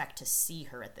didn't expect to see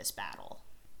her at this battle.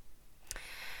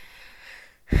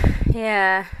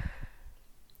 Yeah.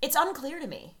 It's unclear to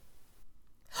me.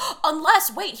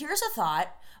 Unless, wait, here's a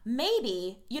thought.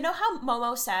 Maybe, you know how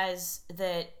Momo says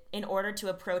that in order to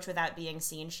approach without being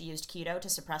seen, she used Kido to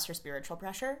suppress her spiritual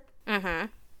pressure? Mm-hmm.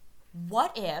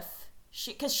 What if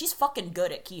because she's fucking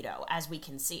good at Kido, as we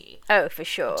can see. Oh, for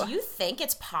sure. Do you think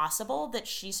it's possible that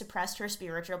she suppressed her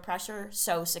spiritual pressure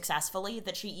so successfully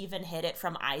that she even hid it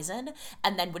from Aizen,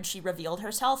 and then when she revealed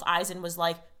herself, Aizen was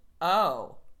like,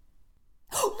 oh.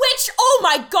 Which, oh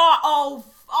my god,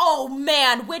 oh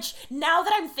man, which, now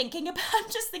that I'm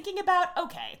just thinking about,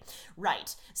 okay,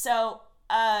 right. So,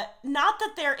 not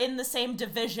that they're in the same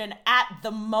division at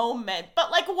the moment,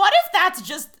 but, like, what if that's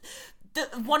just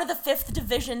one of the 5th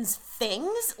Division's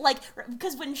things, like,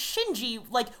 because when Shinji,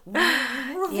 like,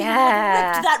 ripped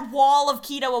that wall of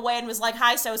Kido away and was like,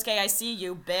 "Hi, Sosuke, I see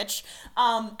you, bitch."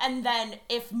 And then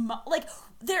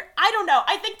I don't know,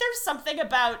 I think there's something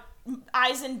about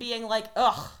Aizen being like,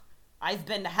 "Ugh, I've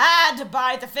been had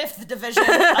by the 5th Division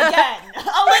again."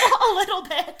 a little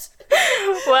bit.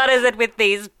 What is it with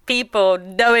these people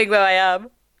knowing where I am?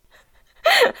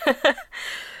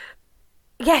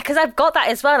 Yeah, because I've got that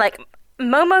as well. Like,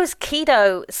 Momo's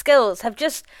Kido skills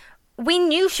we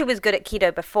knew she was good at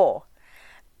Kido before,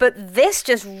 but this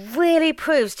just really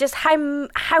proves just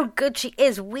how good she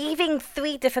is, weaving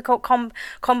 3 difficult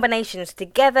combinations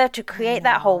together to create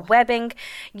that whole webbing,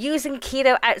 using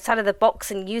Kido outside of the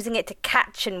box and using it to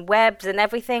catch and webs and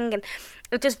everything, and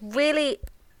it just really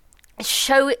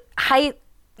showcasing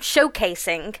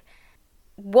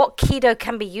what Kido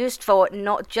can be used for,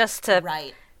 not just to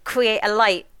create a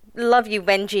light. Love you,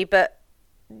 Renji, but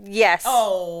yes.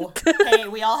 Oh, hey,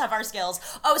 we all have our skills.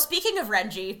 Oh, speaking of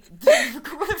Renji,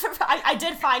 I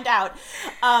did find out.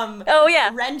 Oh,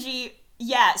 yeah. Renji,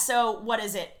 yeah, so what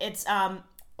is it? It's,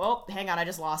 oh, hang on, I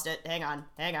just lost it. Hang on.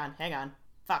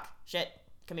 Fuck, shit,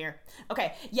 come here.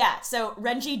 Okay, yeah, so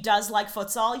Renji does like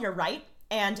futsal, you're right.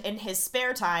 And in his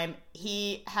spare time,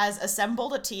 he has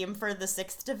assembled a team for the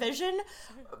 6th Division,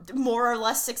 more or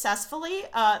less successfully.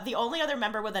 The only other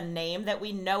member with a name that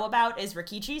we know about is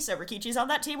Rikichi, so Rikichi's on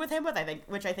that team with him,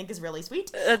 which I think is really sweet.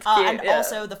 That's cute, and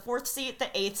also the 4th seat, the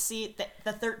 8th seat,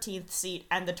 the 13th seat,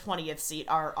 and the 20th seat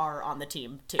are on the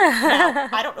team, too. Now,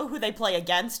 I don't know who they play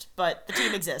against, but the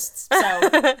team exists, so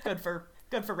good for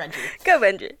Renji. Go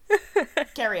Renji.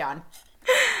 Carry on.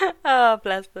 Oh,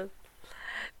 bless them.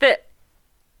 But...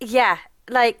 yeah,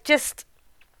 like, just,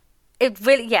 it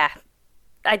really, yeah,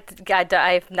 I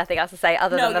have nothing else to say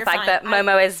other than the fact that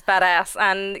Momo is badass,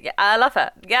 and I love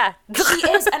her, yeah. She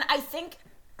is, and I think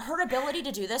her ability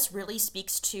to do this really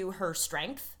speaks to her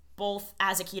strength, both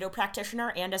as a Kido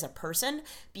practitioner and as a person,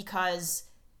 because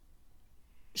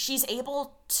she's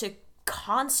able to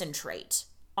concentrate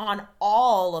on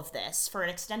all of this for an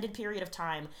extended period of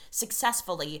time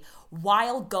successfully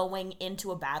while going into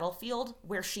a battlefield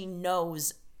where she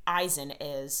knows Aizen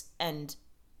is, and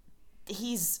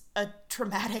he's a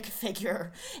traumatic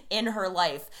figure in her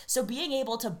life. So being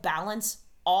able to balance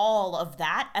all of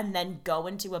that and then go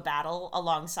into a battle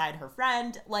alongside her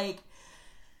friend, like,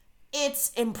 it's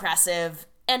impressive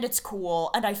and it's cool,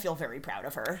 and I feel very proud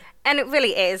of her. And it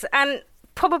really is. And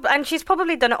she's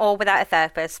probably done it all without a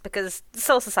therapist, because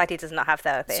Soul Society does not have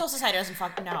therapy. Soul Society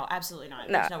doesn't no, absolutely not.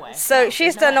 No. There's no way. So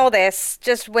she's done all this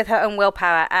just with her own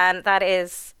willpower, and that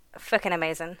is freaking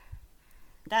amazing.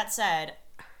 That said,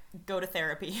 go to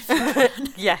therapy if you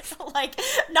can. Yes. Like,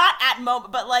 not at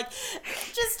moment, but like,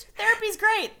 just therapy's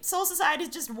great. Soul Society's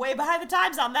just way behind the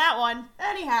times on that one.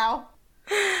 Anyhow.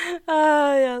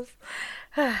 Yes.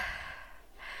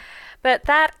 But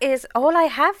that is all I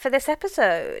have for this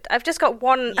episode. I've just got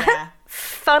one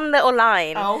fun little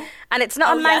line. Oh. And it's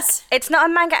not it's not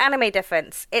a manga anime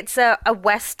difference. It's a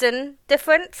Western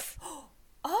difference.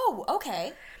 Oh,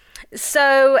 okay.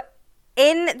 So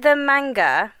in the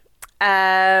manga,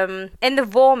 in the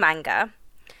raw manga,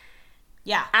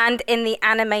 and in the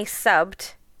anime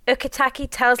subbed, Ukitake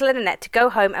tells Lynette to go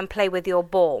home and play with your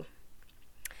ball.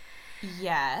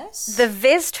 Yes. The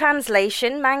Viz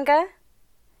translation manga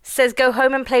says go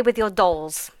home and play with your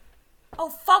dolls. Oh,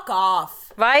 fuck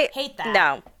off. Right? Hate that.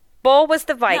 No. Ball was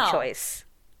the right choice.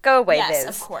 Go away, Viz. Yes,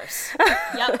 of course.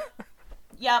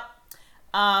 Yep.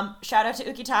 Shout out to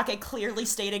Ukitake clearly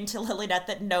stating to Lilynette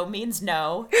that no means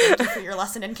no. Thank you for your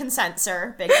lesson in consent,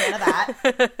 sir. Big fan of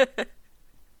that.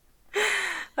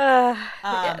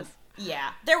 Yes.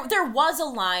 Yeah. There was a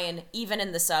line, even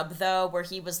in the sub, though, where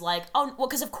he was like, oh, well,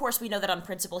 because of course we know that on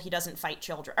principle he doesn't fight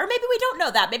children. Or maybe we don't know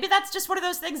that. Maybe that's just one of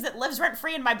those things that lives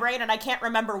rent-free in my brain and I can't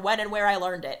remember when and where I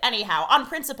learned it. Anyhow, on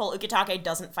principle, Ukitake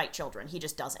doesn't fight children. He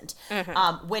just doesn't.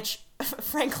 Mm-hmm. Which,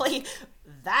 frankly,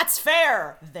 that's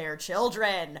fair. They're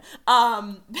children.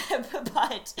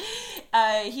 But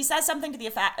he says something to the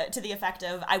effect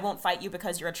of, I won't fight you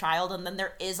because you're a child, and then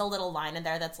there is a little line in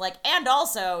there that's like, and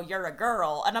also, you're a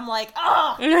girl. And I'm like,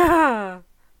 oh!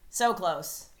 So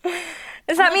close.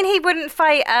 Does that mean he wouldn't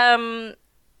fight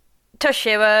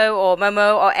Toshiro or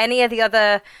Momo or any of the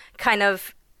other kind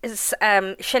of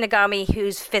Shinigami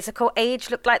whose physical age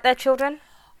looked like their children?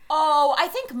 Oh, I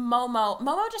think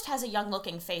Momo just has a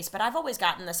young-looking face, but I've always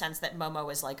gotten the sense that Momo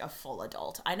is, like, a full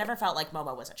adult. I never felt like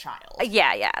Momo was a child.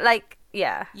 Yeah.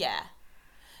 Yeah.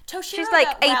 Toshiro, she's like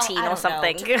 18 or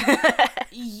something.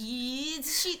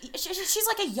 She's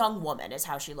like a young woman is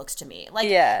how she looks to me. Like,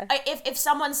 yeah. If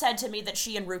someone said to me that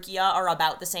she and Rukia are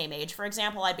about the same age, for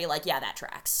example, I'd be like, yeah, that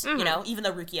tracks. You know, even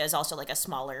though Rukia is also like a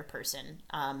smaller person,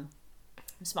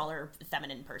 smaller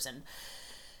feminine person.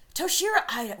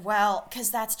 Toshiro,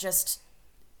 because that's just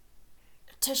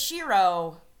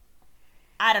Toshiro.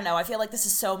 I don't know. I feel like this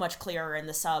is so much clearer in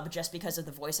the sub just because of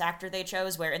the voice actor they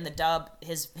chose, where in the dub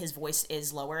his voice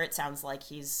is lower. It sounds like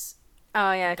he's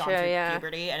gone through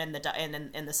puberty, and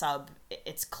in the sub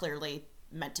it's clearly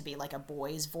meant to be like a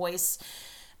boy's voice.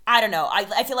 I don't know.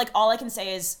 I feel like all I can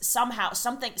say is somehow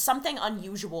something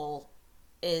unusual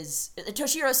is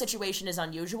Toshiro's situation is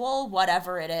unusual,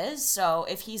 whatever it is. So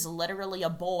if he's literally a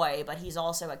boy but he's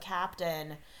also a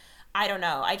captain, I don't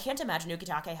know. I can't imagine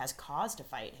Ukitake has cause to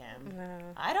fight him. No.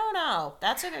 I don't know.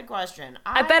 That's a good question.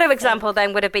 A better example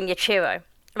then would have been Yachiro.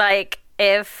 Like,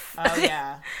 if... Oh,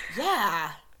 yeah.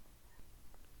 Yeah.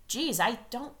 Jeez, I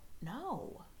don't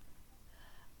know.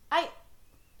 I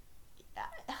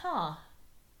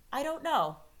don't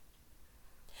know.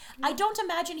 I don't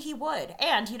imagine he would.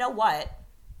 And you know what?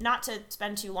 Not to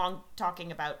spend too long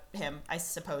talking about him, I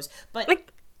suppose, but...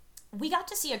 We got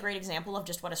to see a great example of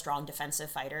just what a strong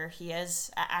defensive fighter he is,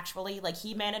 actually. Like,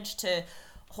 he managed to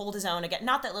hold his own again.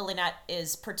 Not that Lilynette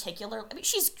is particular. I mean,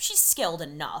 she's skilled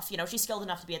enough. You know, she's skilled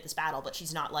enough to be at this battle, but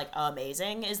she's not, like,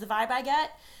 amazing, is the vibe I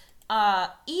get.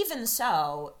 Even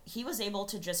so, he was able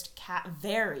to just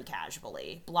very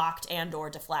casually blocked and or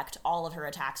deflect all of her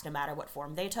attacks, no matter what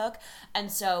form they took.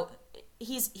 And so...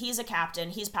 He's a captain.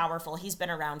 He's powerful. He's been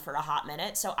around for a hot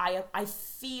minute. So I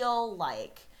feel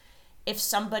like... if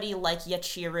somebody like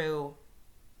Yachiru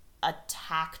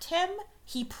attacked him,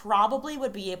 he probably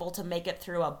would be able to make it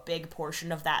through a big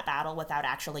portion of that battle without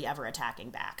actually ever attacking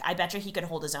back. I bet you he could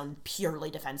hold his own purely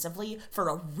defensively for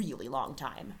a really long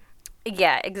time.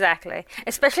 Yeah, exactly.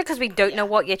 Especially because we don't know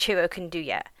what Yachiru can do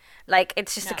yet. Like,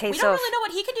 it's just a case of... We don't really know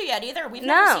what he can do yet, either. We've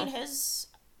never seen his...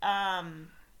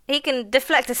 He can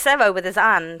deflect a Sero with his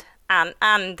hand.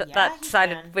 And that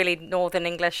sounded really Northern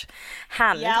English.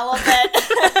 Hand. Yeah, a little bit.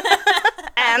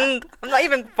 And I'm not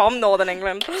even from Northern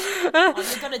England. Oh,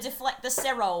 you're gonna deflect the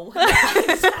Sero. Yeah,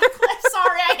 exactly.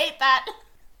 Sorry, I hate that.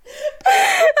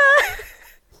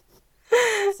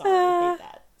 Sorry, I hate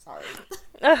that.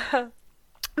 Sorry.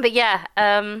 But yeah,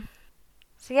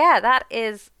 so yeah, that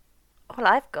is all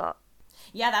I've got.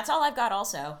 Yeah, that's all I've got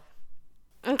also.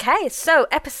 Okay, so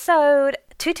episode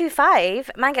 225,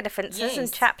 Manga Differences in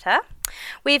Chapter.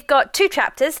 We've got 2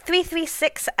 chapters,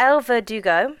 336 El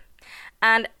Verdugo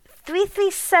and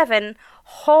 337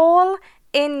 Hall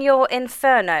in Your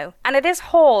Inferno. And it is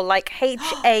Hall, like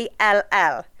Hall. And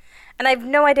I have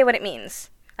no idea what it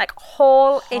means. Like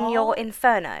Hall in Your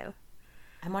Inferno.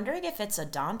 I'm wondering if it's a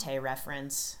Dante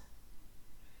reference.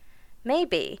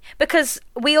 Maybe. Because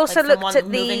we also looked at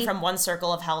moving from one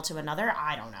circle of hell to another?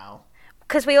 I don't know.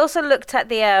 Because we also looked at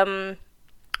the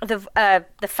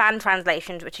fan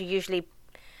translations, which are usually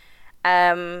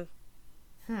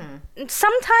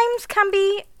sometimes can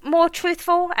be more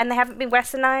truthful, and they haven't been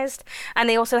westernized, and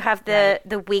they also have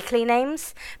the weekly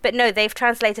names. But no, they've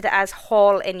translated it as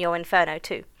Hall in Your Inferno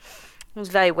too. It was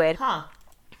very weird. Huh.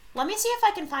 Let me see if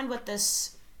I can find what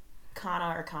this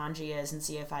kana or kanji is and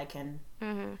see if I can...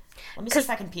 Mm-hmm. Let me see if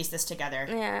I can piece this together.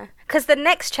 Yeah. Because the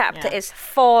next chapter is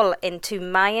Fall into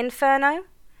My Inferno.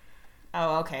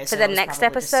 Oh, okay. So the next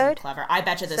episode. So clever. I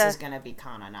bet you this is going to be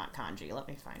kana, not kanji. Let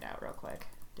me find out real quick.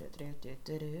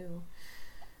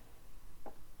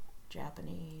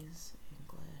 Japanese,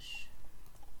 English.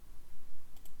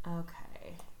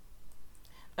 Okay.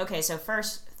 Okay, so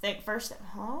first.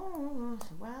 Oh,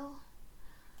 well.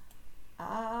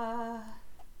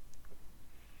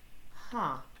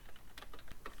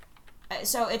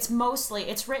 So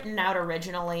it's written out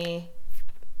originally.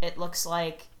 It looks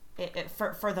like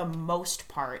for the most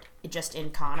part, just in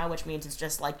kana, which means it's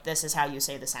just like this is how you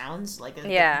say the sounds. Like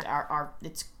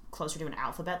it's closer to an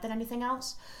alphabet than anything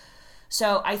else.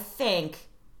 So I think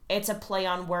it's a play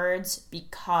on words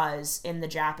because in the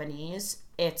Japanese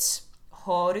it's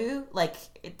horu, like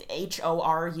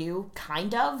Horu,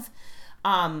 kind of,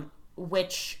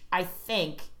 which I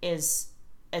think is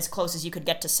as close as you could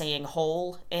get to saying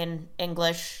whole in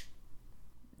English-ish.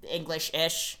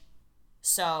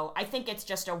 So I think it's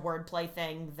just a wordplay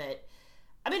thing that,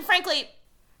 I mean, frankly,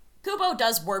 Kubo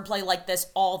does wordplay like this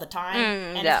all the time,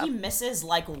 and if he misses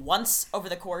like once over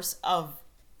the course of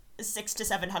 600 to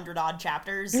 700 odd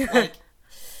chapters, like,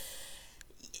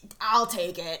 I'll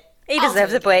take it. He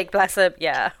deserves a break, bless him,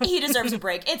 yeah. He deserves a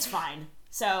break, it's fine.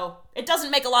 So, it doesn't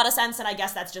make a lot of sense, and I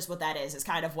guess that's just what that is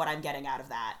kind of what I'm getting out of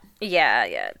that. Yeah,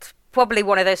 it's probably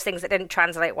one of those things that didn't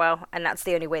translate well, and that's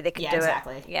the only way they could do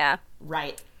exactly. it. Yeah,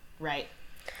 right.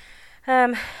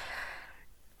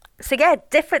 So yeah,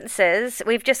 differences.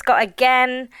 We've just got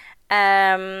again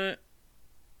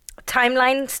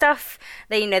timeline stuff.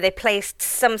 They placed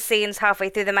some scenes halfway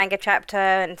through the manga chapter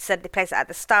and said they placed it at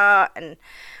the start and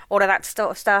all of that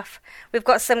sort of stuff. We've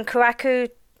got some Kuraku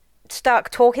Stark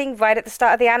talking right at the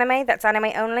start of the anime. That's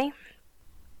anime only.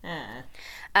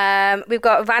 We've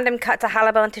got a random cut to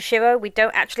Halabao and Toshiro. We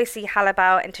don't actually see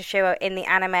Halabao and Toshiro in the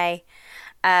anime,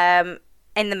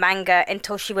 in the manga,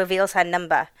 until she reveals her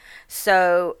number.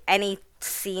 So any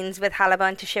scenes with Halabao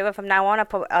and Toshiro from now on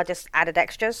are just added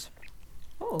extras.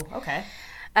 Oh, okay.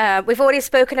 We've already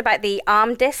spoken about the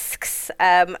arm discs,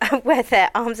 where their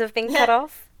arms have been cut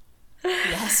off.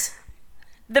 Yes.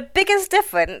 The biggest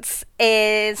difference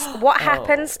is what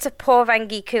happens to poor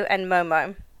Rangiku and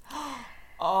Momo.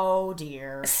 Oh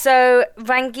dear. So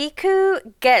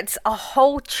Rangiku gets a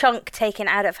whole chunk taken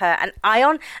out of her, and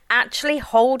Ion actually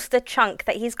holds the chunk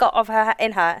that he's got of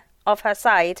her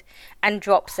side and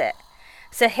drops it.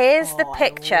 So here's the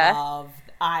picture.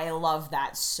 I love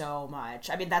that so much.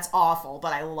 I mean, that's awful,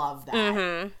 but I love that.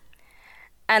 Mm-hmm.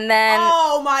 And then...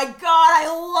 Oh my god, I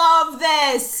love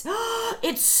this!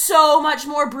 It's so much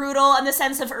more brutal, and the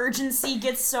sense of urgency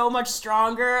gets so much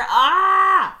stronger.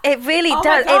 Ah! It really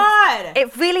does. My god!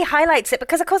 It really highlights it,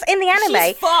 because, of course, in the anime...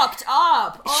 She's fucked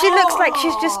up! She looks like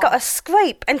she's just got a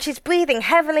scrape, and she's breathing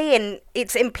heavily, and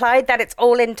it's implied that it's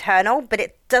all internal, but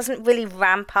it doesn't really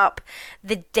ramp up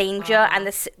the danger and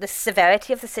the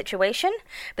severity of the situation.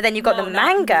 But then you've got the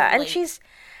manga, and she's...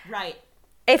 Right.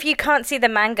 If you can't see the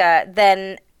manga,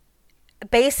 then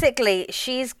basically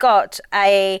she's got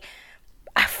a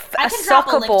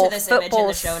soccer ball,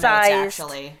 football size,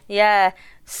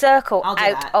 circle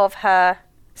out of her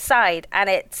side, and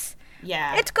it's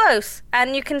gross,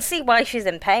 and you can see why she's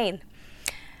in pain.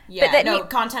 Yeah,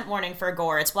 but content warning for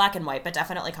gore. It's black and white, but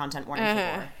definitely content warning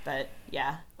for gore. But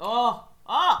yeah,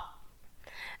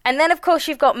 And then, of course,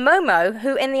 you've got Momo,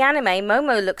 who in the anime,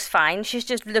 Momo looks fine. She's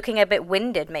just looking a bit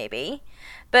winded, maybe.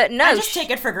 But no. I just take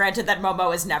it for granted that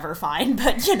Momo is never fine,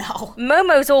 but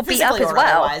Momo's all beat up as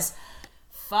well. Otherwise.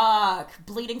 Fuck.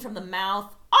 Bleeding from the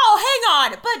mouth. Oh,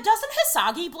 hang on. But doesn't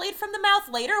Hisagi bleed from the mouth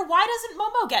later? Why doesn't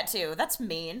Momo get to? That's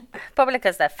mean. Probably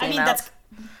because they're females.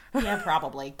 I mean, yeah,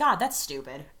 probably. God, that's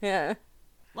stupid. Yeah.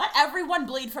 Let everyone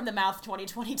bleed from the mouth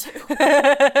 2022. And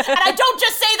I don't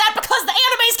just say that because the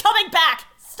anime's coming back.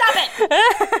 Stop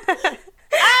it!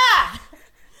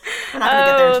 We're not going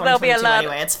to get there in 2022 there'll be a lot.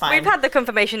 Anyway, it's fine. We've had the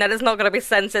confirmation that it's not going to be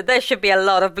censored. There should be a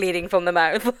lot of bleeding from the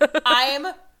mouth.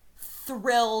 I'm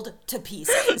thrilled to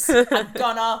pieces. I'm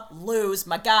gonna lose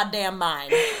my goddamn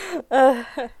mind.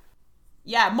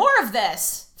 Yeah, more of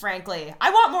this, frankly. I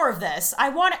want more of this.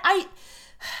 And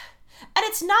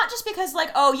it's not just because,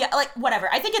 whatever.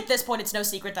 I think at this point it's no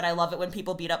secret that I love it when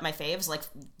people beat up my faves.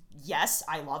 Yes,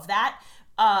 I love that.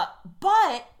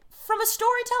 But from a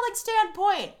storytelling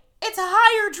standpoint, it's a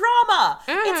higher drama.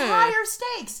 It's higher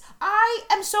stakes. I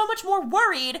am so much more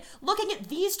worried looking at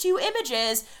these two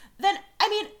images than,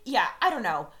 I don't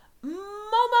know.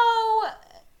 Momo,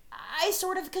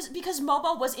 because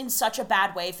Momo was in such a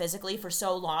bad way physically for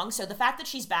so long, so the fact that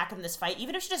she's back in this fight,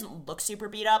 even if she doesn't look super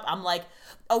beat up, I'm like,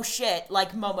 oh shit,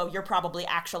 Momo, you're probably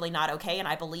actually not okay, and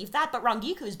I believe that, but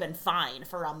Rangiku's been fine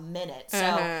for a minute,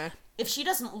 so if she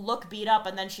doesn't look beat up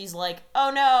and then she's like,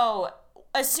 oh no,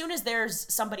 as soon as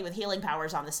there's somebody with healing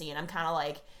powers on the scene, I'm kind of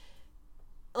like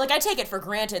I take it for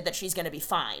granted that she's going to be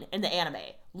fine in the anime.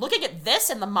 Looking at this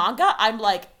in the manga, I'm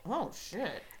like, oh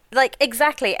shit.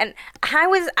 Exactly. And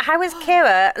how is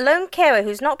Kira, lone Kira,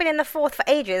 who's not been in the fourth for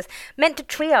ages, meant to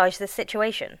triage this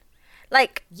situation?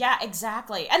 Yeah,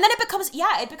 exactly. And then it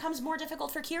becomes more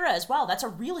difficult for Kira as well. That's a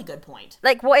really good point.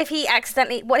 What if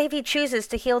he chooses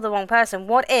to heal the wrong person?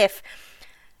 What if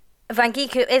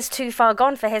Rangiku is too far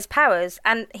gone for his powers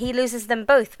and he loses them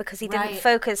both because he didn't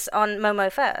focus on Momo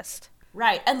first?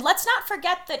 Right, and let's not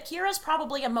forget that Kira's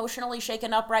probably emotionally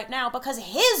shaken up right now because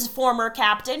his former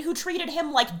captain, who treated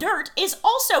him like dirt, is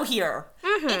also here.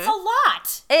 Mm-hmm. It's a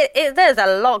lot. There's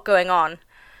a lot going on.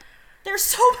 There's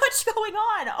so much going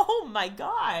on. Oh my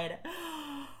god.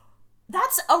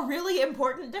 That's a really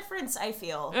important difference, I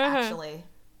feel, actually.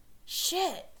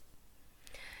 Shit.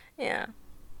 Yeah.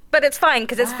 But it's fine,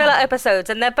 because it's filler episodes,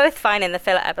 and they're both fine in the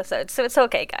filler episodes, so it's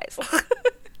okay, guys.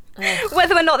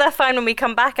 Whether or not they're fine when we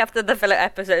come back after the filler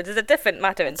episodes is a different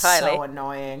matter entirely. So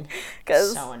annoying.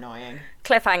 So annoying.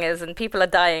 Cliffhangers, and people are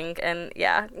dying, and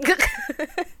yeah.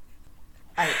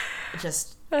 I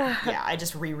just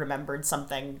re-remembered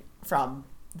something from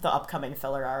the upcoming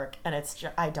filler arc, and it's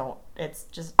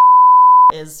just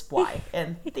is why.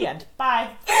 In the end.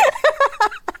 Bye.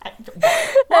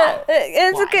 Why?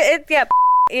 It's why? A good...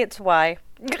 it's why.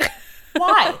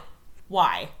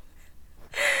 Why?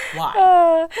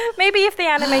 Why? Maybe if the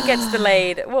anime gets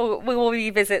delayed, we will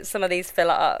revisit some of these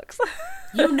filler arcs.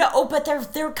 But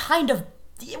they're kind of...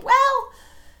 Well,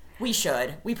 we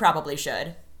should. We probably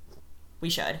should. We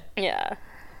should. Yeah.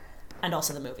 And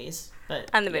also the movies.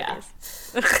 And the movies.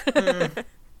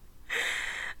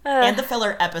 And the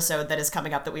filler episode that is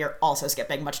coming up that we are also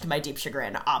skipping, much to my deep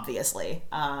chagrin, obviously.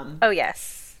 Oh,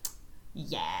 yes.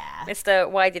 Yeah. Mr.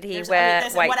 Why did he wear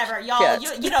white whatever. Y'all,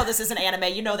 you know this is an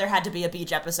anime. You know there had to be a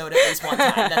beach episode at least one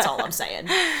time. That's all I'm saying.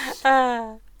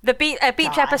 A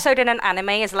beach episode in an anime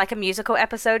is like a musical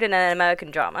episode in an American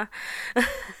drama.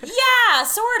 Yeah,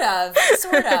 sort of,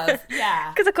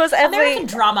 yeah. Because of course American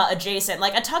drama adjacent,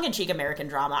 like a tongue-in-cheek American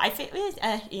drama. I feel,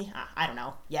 I don't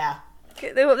know. Yeah.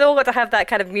 They all got to have that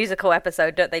kind of musical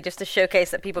episode, don't they? Just to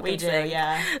showcase that people can sing.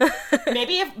 Yeah.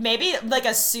 maybe like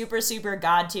a super, super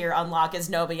god tier unlock is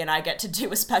Nobi and I get to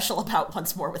do a special about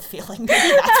Once More with Feeling.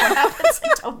 Maybe that's what happens.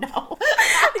 I don't know.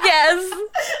 Yes.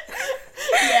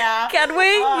 Yeah. Can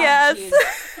we? Yes. Geez.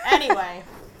 Anyway.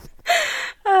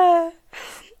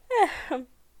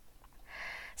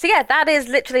 So yeah, that is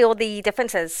literally all the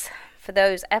differences for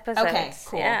those episodes. Okay,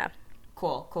 cool. Yeah.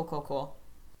 Cool.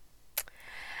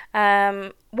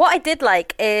 What I did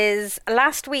like is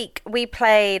last week we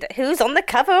played Who's on the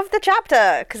Cover of the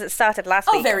Chapter, because it started last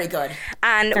week. Oh, very good.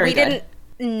 And we didn't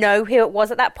know who it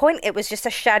was at that point. It was just a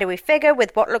shadowy figure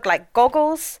with what looked like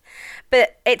goggles.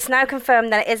 But it's now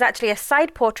confirmed that it is actually a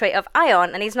side portrait of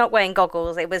Ion, and he's not wearing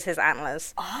goggles. It was his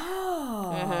antlers.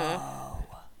 Oh. Mm-hmm.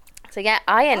 So yeah,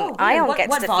 Ion gets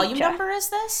what to volume feature. number is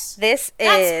this? This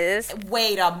is...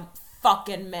 Wait a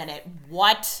fucking minute.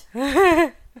 What?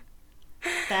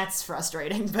 That's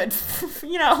frustrating, but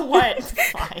you know what?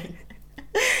 Fine.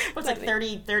 What's like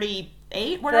 30,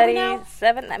 38? What are we now?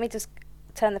 37. Let me just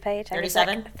turn the page.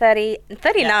 37?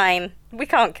 39. Yeah. We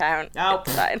can't count. Oh.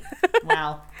 It's fine.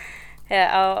 Wow.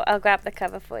 Yeah, I'll grab the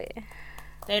cover for you.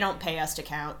 They don't pay us to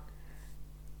count.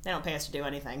 They don't pay us to do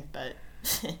anything, but...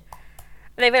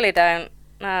 They really don't.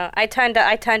 No. I turned up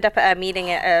at a meeting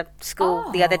at a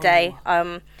school the other day,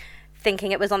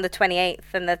 thinking it was on the 28th,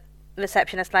 and the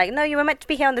receptionist like, no, you were meant to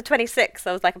be here on the 26th.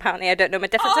 I was like, apparently I don't know my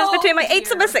differences between my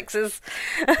 8s and my 6s.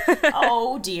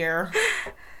 Oh dear.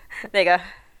 There you go.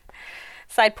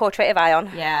 Side portrait of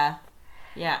Ion. Yeah.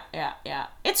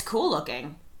 It's cool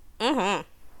looking. Mm-hmm.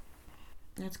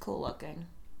 It's cool looking.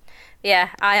 Yeah,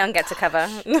 Ion gets a cover.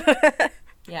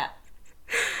 Yeah.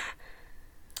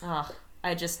 Oh,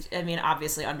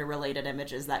 obviously under related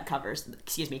images that color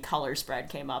spread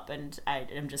came up, and I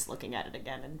am just looking at it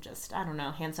again and just, I don't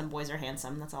know, handsome boys are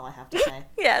handsome. That's all I have to say.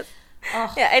 Yes.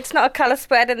 Oh. Yeah, it's not a color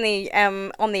spread in the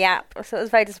on the app, so it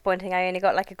was very disappointing. I only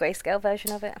got like a grayscale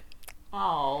version of it.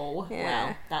 Oh, yeah.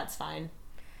 Well, that's fine.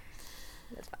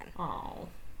 That's fine. Oh,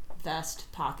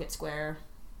 vest, pocket square.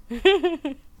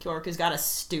 Kyorku's got a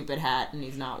stupid hat and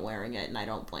he's not wearing it, and I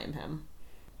don't blame him.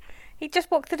 He just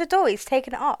walked through the door. He's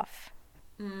taken it off.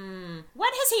 When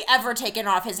has he ever taken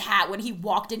off his hat when he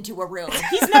walked into a room?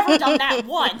 He's never done that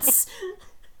once.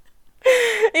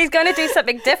 He's going to do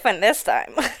something different this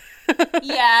time.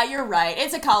 Yeah, you're right.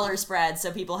 It's a color spread,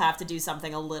 so people have to do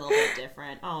something a little bit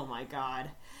different. Oh my god.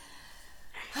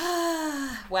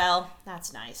 Well,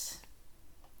 that's nice.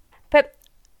 But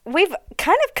we've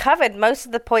kind of covered most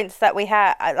of the points that we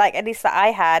had, like at least that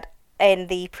I had, in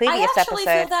the previous episode. I actually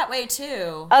feel that way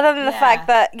too. Other than the fact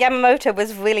that Yamamoto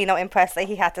was really not impressed that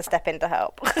he had to step in to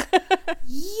help.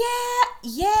 Yeah.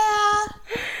 He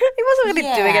wasn't really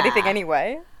doing anything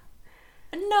anyway.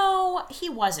 No, he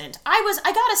wasn't. I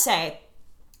gotta say,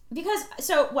 because,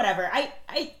 so, whatever, I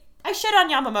shit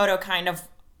on Yamamoto kind of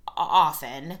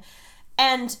often,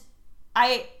 and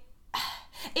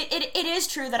it is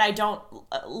true that I don't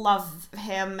love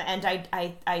him, and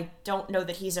I don't know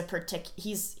that he's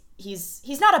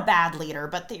he's not a bad leader,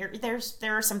 but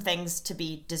there are some things to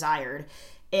be desired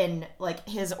in, like,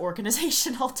 his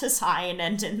organizational design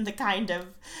and in the kind of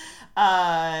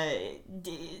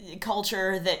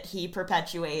culture that he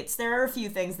perpetuates. There are a few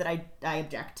things that I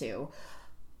object to,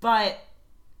 but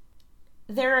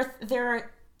there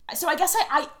are so I guess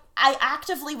I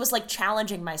actively was, like,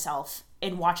 challenging myself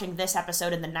in watching this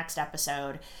episode and the next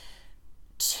episode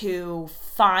to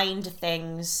find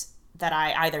things that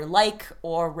I either like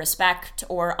or respect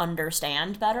or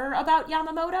understand better about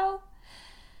Yamamoto.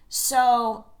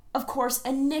 So, of course,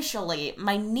 initially,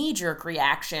 my knee-jerk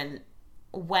reaction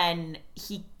when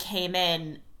he came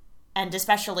in, and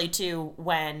especially too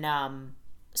when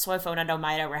Soifon and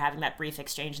Omaida were having that brief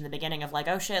exchange in the beginning of like,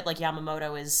 oh shit, like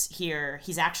Yamamoto is here.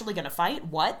 He's actually going to fight?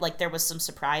 What? Like there was some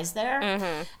surprise there.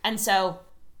 Mm-hmm. And so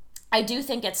I do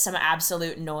think it's some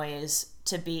absolute noise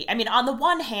to be, I mean, on the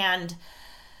one hand,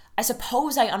 I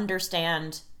suppose I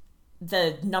understand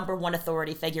the number one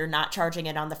authority figure not charging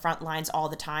it on the front lines all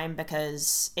the time,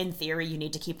 because in theory you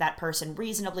need to keep that person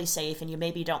reasonably safe and you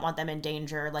maybe don't want them in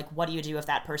danger. Like, what do you do if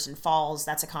that person falls?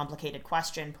 That's a complicated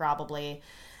question, probably.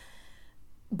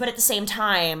 But at the same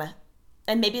time,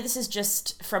 and maybe this is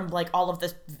just from like all of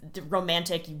the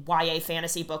romantic YA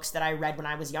fantasy books that I read when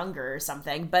I was younger or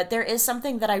something, but there is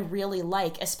something that I really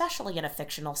like, especially in a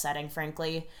fictional setting,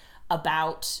 frankly,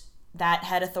 about that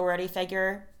head authority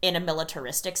figure in a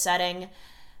militaristic setting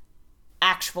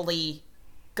actually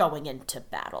going into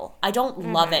battle. I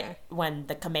don't love it when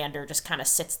the commander just kind of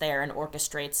sits there and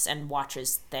orchestrates and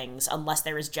watches things unless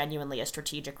there is genuinely a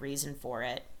strategic reason for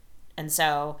it. And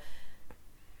so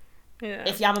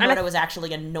if Yamamoto was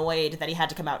actually annoyed that he had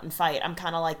to come out and fight, I'm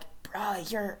kind of like, bruh,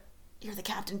 you're the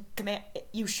captain command.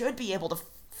 You should be able to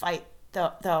fight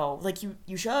though. Like you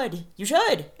should.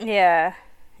 Yeah.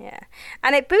 Yeah.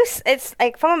 And it boosts, it's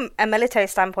like from a military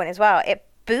standpoint as well, it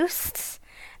boosts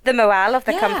the morale of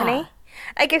the company.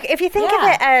 Like if you think of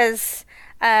it as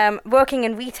working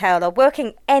in retail or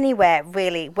working anywhere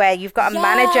really where you've got a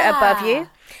manager above you,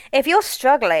 if you're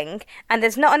struggling and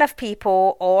there's not enough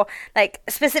people, or like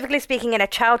specifically speaking in a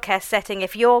childcare setting,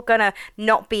 if you're gonna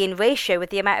not be in ratio with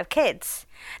the amount of kids,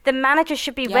 the manager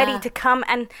should be ready to come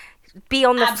and be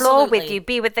on the floor with you,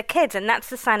 be with the kids, and that's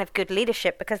the sign of good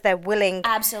leadership, because they're willing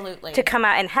to come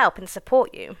out and help and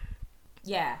support you.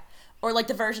 Yeah. Or like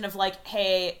the version of like,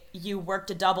 hey, you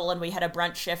worked a double and we had a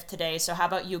brunch shift today, so how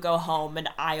about you go home and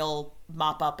I'll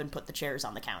mop up and put the chairs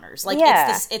on the counters. Like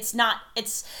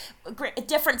it's a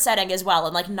different setting as well,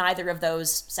 and like neither of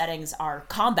those settings are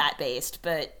combat based,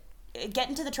 but get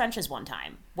into the trenches one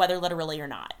time, whether literally or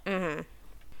not. Mm-hmm.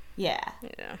 Yeah.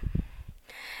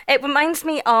 It reminds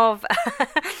me of,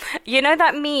 you know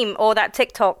that meme or that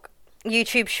TikTok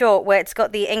YouTube short where it's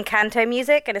got the Encanto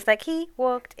music and it's like, he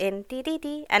walked in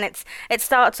dee-dee-dee, and it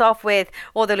starts off with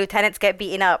all the lieutenants get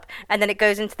beaten up, and then it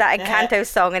goes into that Encanto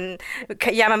song and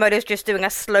Yamamoto's just doing a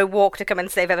slow walk to come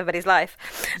and save everybody's life.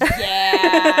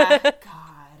 Yeah.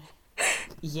 God.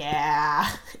 Yeah.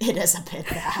 It is a bit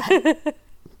bad.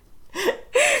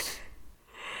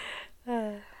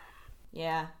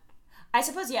 Yeah. I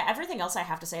suppose, everything else I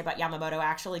have to say about Yamamoto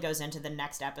actually goes into the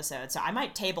next episode, so I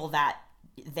might table that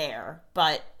there.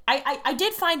 But I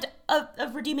did find a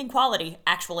redeeming quality,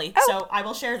 actually, so I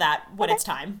will share that when it's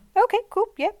time. Okay, cool,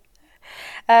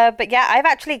 but yeah, I've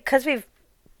actually, because we've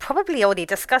probably already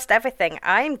discussed everything,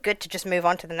 I'm good to just move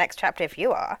on to the next chapter if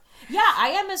you are. Yeah, I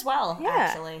am as well,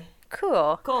 actually.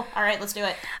 Cool. All right, let's do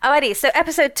it. Alrighty, so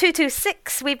episode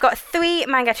 226, we've got 3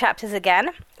 manga chapters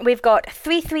again. We've got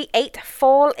 338,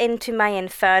 Fall into My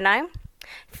Inferno,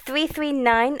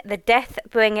 339, The Death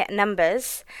Bring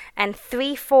Numbers, and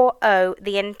 340,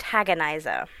 The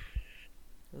Antagonizer.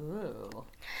 Ooh.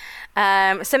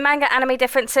 So manga anime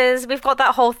differences. We've got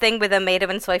that whole thing with Omaida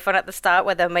and Soifon at the start,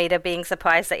 where Omaida being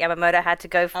surprised that Yamamoto had to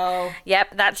go.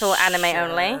 Yep, that's all anime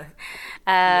only.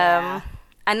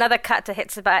 Another cut to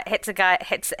Hitsugaya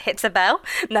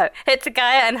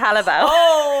and Halabel.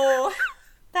 Oh,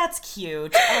 that's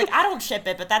cute. Like, I don't ship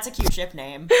it, but that's a cute ship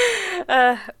name.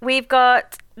 We've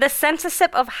got the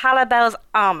censorship of Halabel's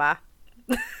armor.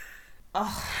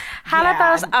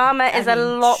 Halabel's armor is a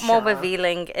lot more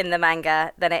revealing in the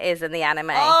manga than it is in the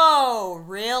anime. Oh,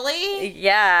 really?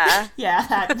 Yeah. Yeah,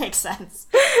 that makes sense.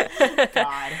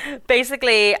 God.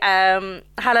 Basically,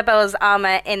 Halabel's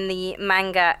armor in the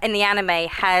anime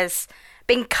has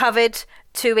been covered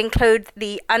to include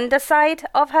the underside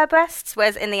of her breasts,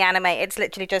 whereas in the anime, it's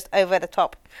literally just over the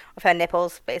top of her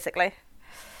nipples, basically.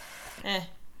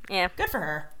 Yeah. Good for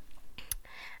her.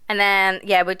 And then,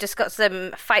 we've just got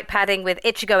some fight padding with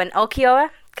Ichigo and Ulquiorra,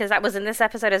 because that was in this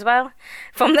episode as well.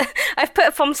 I've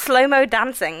put from slow-mo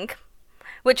dancing,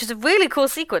 which is a really cool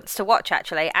sequence to watch,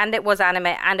 actually. And it was anime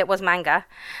and it was manga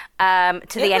to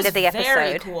the end of the episode.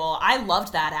 Very cool. I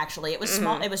loved that, actually. It was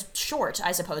small. It was short,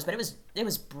 I suppose, but it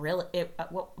was brilliant.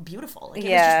 Beautiful. Like,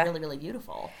 it was just really, really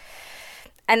beautiful.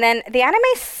 And then the anime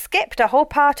skipped a whole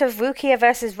part of Rukia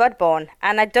versus Rudborn.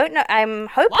 And I don't know, I'm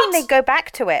hoping they go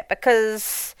back to it,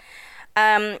 because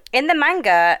in the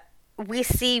manga, we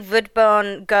see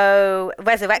Rudborn go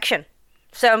Resurrection.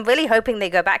 So I'm really hoping they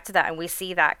go back to that and we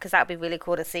see that, because that would be really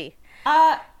cool to see.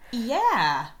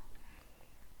 Yeah.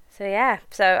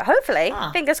 So hopefully,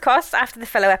 fingers crossed, after the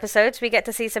fellow episodes, we get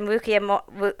to see some more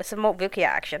Rukia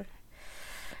action.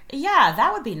 Yeah,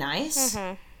 that would be nice.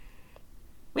 Mm-hmm.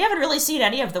 We haven't really seen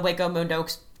any of the Waco Mundo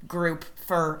group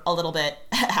for a little bit,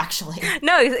 actually.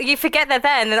 No, you forget they're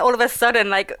there, and then all of a sudden,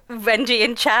 like, Renji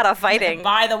and Chad are fighting.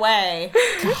 By the way,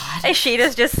 God.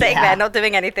 Ishida's just sitting there, not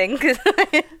doing anything.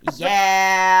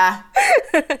 Yeah.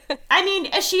 I mean,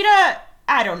 Ishida,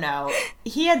 I don't know.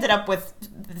 He ended up with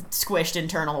squished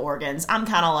internal organs. I'm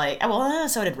kind of like, well,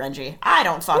 so did Renji. I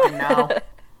don't fucking know.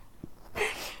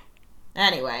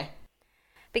 Anyway.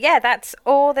 But yeah, that's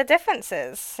all the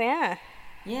differences. Yeah.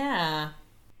 Yeah.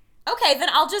 Okay, then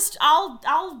I'll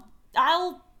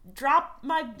drop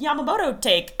my Yamamoto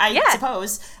take, I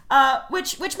suppose.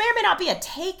 Which may or may not be a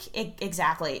take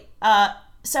exactly.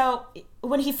 So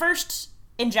when he first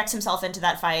injects himself into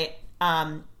that fight,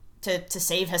 to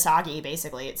save Hisagi,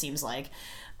 basically, it seems like,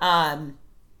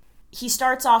 he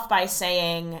starts off by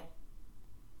saying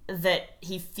that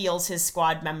he feels his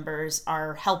squad members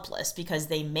are helpless because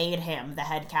they made him, the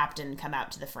head captain, come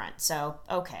out to the front. So,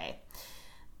 okay.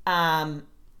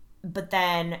 But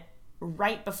then,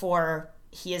 right before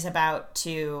he is about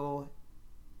to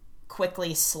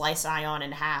quickly slice Ion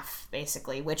in half,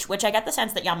 basically, which I get the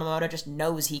sense that Yamamoto just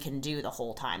knows he can do the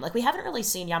whole time. Like, we haven't really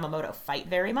seen Yamamoto fight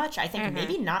very much. I think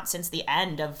maybe not since the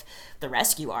end of the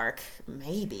rescue arc.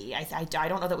 Maybe. I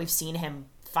don't know that we've seen him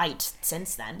fight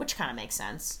since then, which kind of makes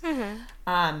sense.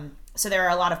 So there are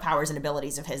a lot of powers and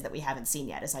abilities of his that we haven't seen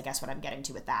yet, is I guess what I'm getting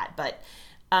to with that. But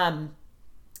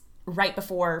right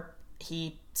before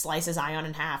he slices Ion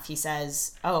in half, he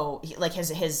says,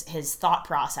 his thought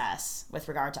process with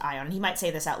regard to Ion, and he might say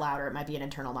this out loud or it might be an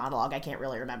internal monologue, I can't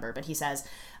really remember, but he says,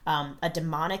 a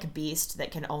demonic beast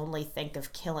that can only think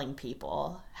of killing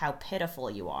people, how pitiful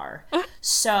you are.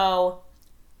 So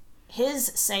his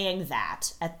saying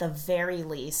that, at the very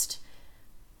least,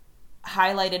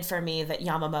 highlighted for me that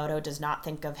Yamamoto does not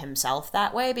think of himself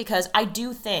that way, because I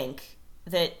do think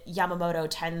that Yamamoto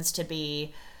tends to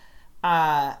be,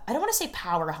 I don't want to say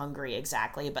power hungry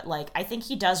exactly, but like, I think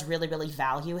he does really, really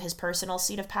value his personal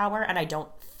seat of power, and I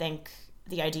don't think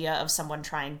the idea of someone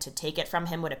trying to take it from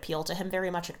him would appeal to him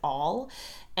very much at all.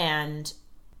 And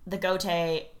the Gote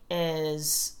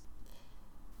is,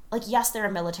 like, yes, they're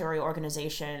a military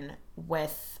organization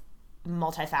with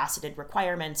multifaceted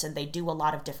requirements, and they do a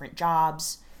lot of different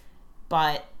jobs,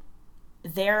 but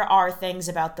there are things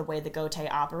about the way the Gote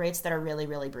operates that are really,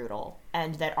 really brutal,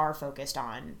 and that are focused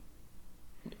on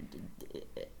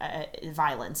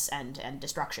violence and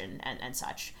destruction and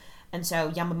such. And so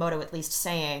Yamamoto at least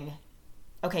saying,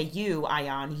 okay, you,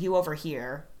 Ion, you over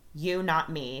here, you,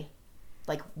 not me,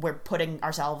 like, we're putting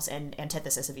ourselves in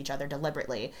antithesis of each other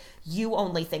deliberately. You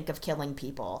only think of killing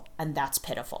people, and that's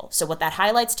pitiful. So what that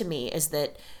highlights to me is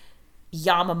that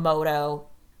Yamamoto,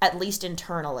 at least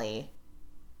internally,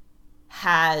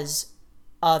 has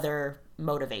other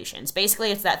motivations. Basically,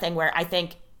 it's that thing where I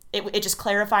think it just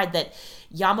clarified that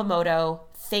Yamamoto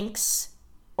thinks,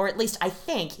 or at least I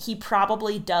think, he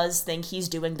probably does think he's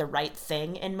doing the right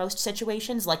thing in most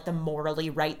situations, like the morally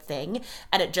right thing,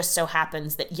 and it just so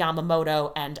happens that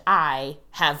Yamamoto and I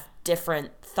have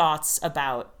different thoughts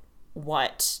about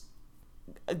what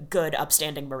good,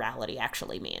 upstanding morality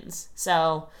actually means.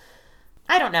 So,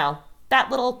 I don't know. That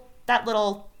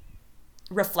little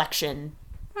reflection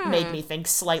made me think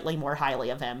slightly more highly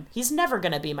of him. He's never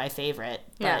gonna be my favorite,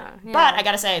 but I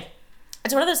gotta say,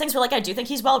 it's one of those things where, like, I do think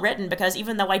he's well written, because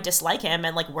even though I dislike him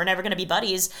and, like, we're never gonna be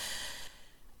buddies,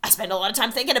 I spend a lot of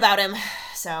time thinking about him.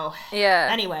 So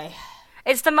anyway,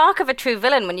 it's the mark of a true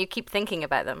villain when you keep thinking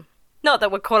about them. Not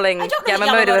that we're calling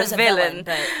Yamamoto a villain,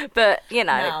 but you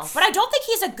know. No. But I don't think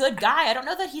he's a good guy. I don't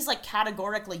know that he's, like,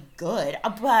 categorically good,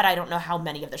 but I don't know how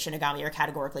many of the Shinigami are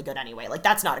categorically good anyway. Like,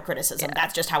 that's not a criticism. Yeah.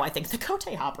 That's just how I think the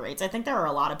Gote operates. I think there are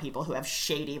a lot of people who have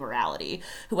shady morality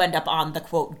who end up on the,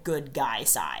 quote, good guy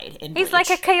side in He's Bleach.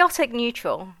 like a chaotic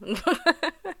neutral.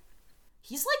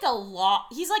 He's like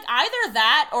he's like either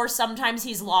that or sometimes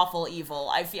he's lawful evil,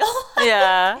 I feel like.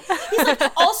 Yeah. He's like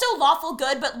also lawful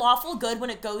good, but lawful good when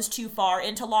it goes too far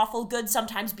into lawful good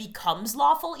sometimes becomes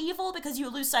lawful evil because you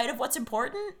lose sight of what's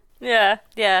important. Yeah.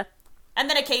 And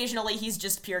then occasionally he's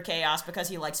just pure chaos because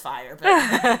he likes fire,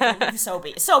 but so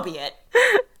be it.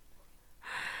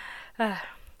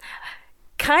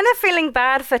 Kind of feeling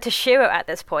bad for Toshiro at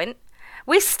this point.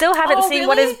 We still haven't seen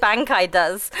what his Bankai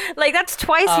does. Like, that's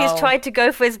twice he's tried to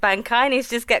go for his Bankai and he's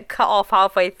just get cut off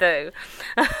halfway through.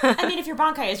 I mean, if your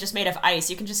Bankai is just made of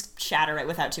ice, you can just shatter it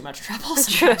without too much trouble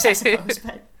sometimes, I suppose.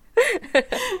 But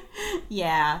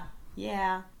yeah.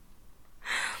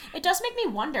 It does make me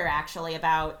wonder, actually,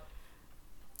 about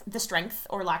the strength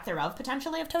or lack thereof,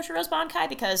 potentially, of Toshiro's Bankai,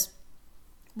 because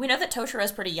we know that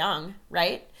Toshiro's pretty young,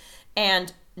 right?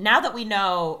 And now that we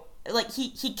know, like,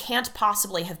 he can't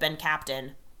possibly have been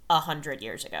captain 100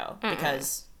 years ago,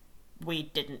 because we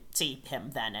didn't see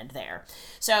him then and there.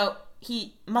 So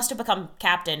he must have become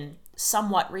captain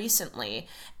somewhat recently.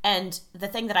 And the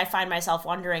thing that I find myself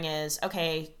wondering is,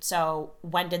 okay, so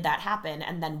when did that happen?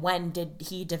 And then when did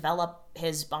he develop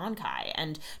his Bankai?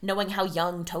 And knowing how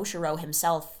young Toshiro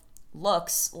himself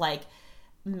looks, like,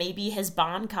 maybe his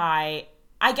Bankai...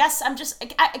 I guess I'm just...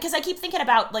 Because I keep thinking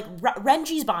about, like,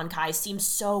 Renji's Bankai seems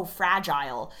so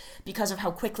fragile because of how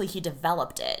quickly he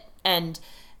developed it. And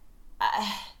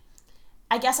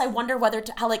I guess I wonder whether...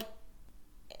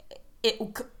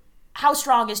 how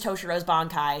strong is Toshiro's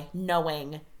Bankai,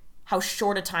 knowing how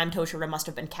short a time Toshiro must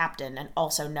have been captain, and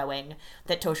also knowing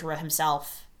that Toshiro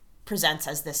himself presents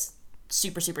as this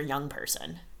super, super young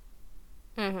person.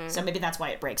 Mm-hmm. So maybe that's why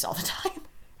it breaks all the time.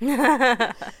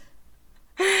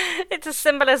 It's a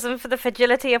symbolism for the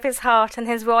fragility of his heart and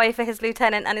his Roy for his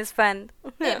lieutenant and his friend.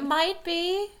 It might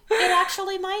be. It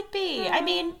actually might be. I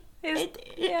mean,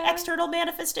 external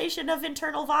manifestation of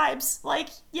internal vibes. Like,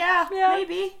 yeah.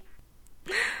 Maybe.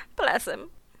 Bless him.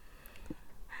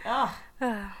 Oh,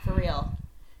 for real.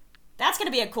 That's going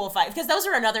to be a cool fight, because those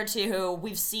are another two who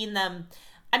we've seen them.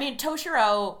 I mean,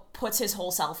 Toshiro puts his whole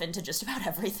self into just about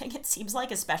everything, it seems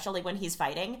like, especially when he's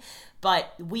fighting.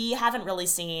 But we haven't really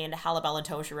seen Halibel and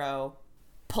Toshiro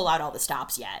pull out all the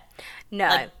stops yet. No,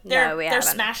 like, we haven't. They're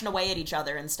smashing away at each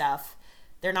other and stuff.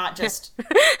 They're not just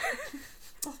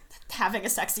having a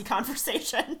sexy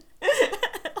conversation.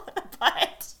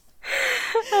 But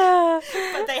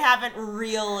they haven't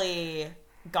really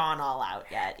gone all out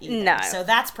yet either. No. So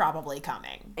that's probably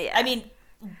coming. Yeah. I mean,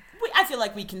 I feel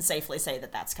like we can safely say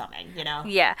that that's coming, you know?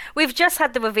 Yeah. We've just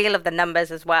had the reveal of the numbers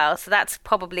as well, so that's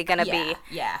probably going to be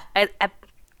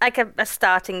a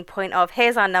starting point of,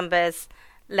 here's our numbers,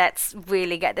 let's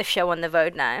really get the show on the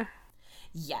road now.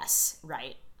 Yes,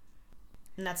 right.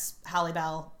 And that's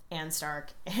Halibel and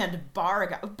Stark and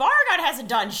Baragon. Baragon hasn't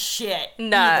done shit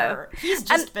either. He's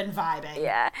just been vibing.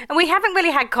 Yeah. And we haven't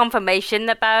really had confirmation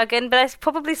that Baragon, but it's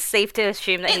probably safe to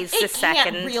assume that he's the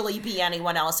second. It can't really be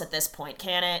anyone else at this point,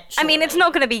 can it? Surely. I mean, it's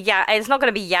not going to be Yami. He's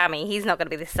not going to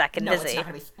be the second, is he? It's not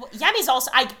going to be. Well, Yami's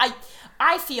also...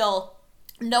 I feel...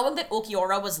 Knowing that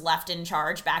Ulquiorra was left in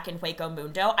charge back in Hueco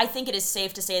Mundo, I think it is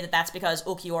safe to say that that's because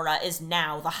Ulquiorra is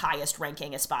now the highest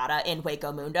ranking Espada in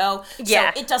Hueco Mundo.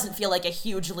 Yeah. So it doesn't feel like a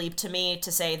huge leap to me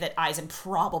to say that Aizen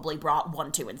probably brought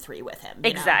 1, 2, and 3 with him.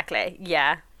 Exactly. Know?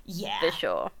 Yeah. Yeah. For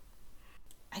sure.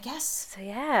 I guess. So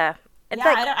yeah. Yeah,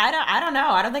 like, I don't know.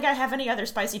 I don't think I have any other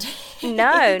spicy takes.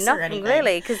 No, nothing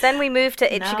really. Because then we move to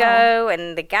Ichigo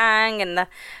and the gang and the...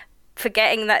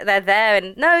 forgetting that they're there,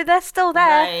 and no, they're still there.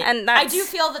 Right. And I do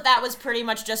feel that was pretty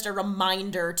much just a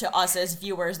reminder to us as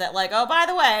viewers that, like, oh, by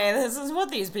the way, this is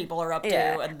what these people are up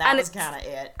to, and that was kind of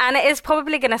it. And it is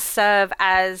probably going to serve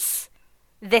as,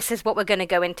 this is what we're going to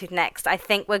go into next. I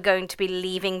think we're going to be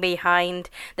leaving behind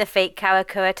the fake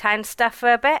Karakura Town stuff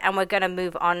for a bit, and we're going to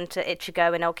move on to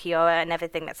Ichigo and Ulquiorra and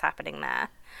everything that's happening there.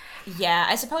 Yeah,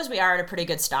 I suppose we are at a pretty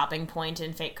good stopping point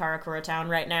in fake Karakura Town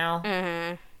right now.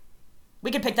 Mm-hmm. We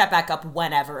could pick that back up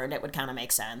whenever, and it would kind of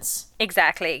make sense.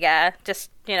 Exactly, yeah. Just,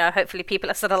 hopefully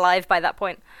people are still alive by that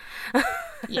point.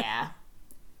 Yeah.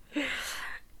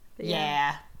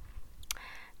 Yeah.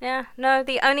 Yeah, no,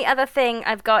 the only other thing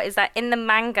I've got is that in the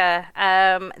manga,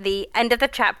 the end of the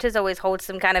chapters always holds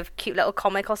some kind of cute little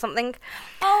comic or something.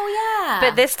 Oh, yeah.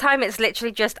 But this time it's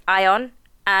literally just Aion.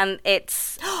 And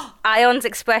it's Aion's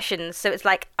expressions. So it's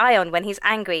like Aion when he's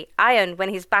angry, Aion when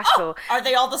he's bashful. Are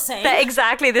they all the same? They're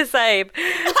exactly the same. But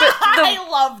I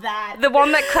love that. The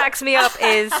one that cracks me up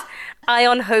is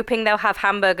Aion hoping they'll have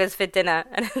hamburgers for dinner.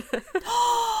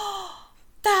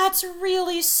 That's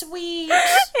really sweet.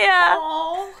 Yeah.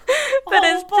 Aww. But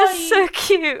it's just so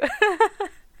cute.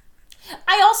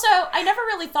 I never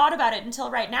really thought about it until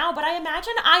right now, but I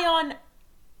imagine Aion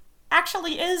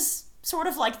actually is sort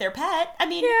of like their pet. I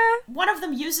mean, One of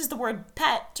them uses the word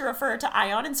pet to refer to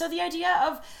Aion, and so the idea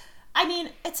of, I mean,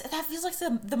 that feels like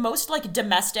the most, like,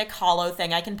 domestic, hollow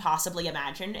thing I can possibly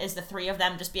imagine, is the three of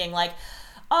them just being like,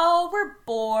 oh, we're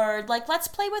bored, like, let's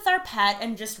play with our pet,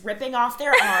 and just ripping off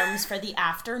their arms for the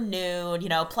afternoon,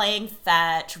 playing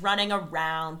fetch, running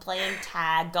around, playing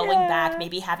tag, going back,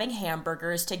 maybe having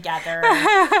hamburgers together,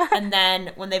 and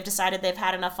then when they've decided they've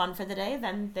had enough fun for the day,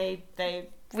 then they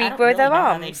regrow their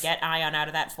arms. How they get Aion out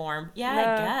of that form. Yeah, I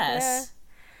guess.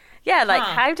 Yeah, like,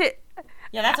 how did...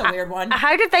 Yeah, that's a weird one.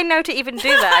 How did they know to even do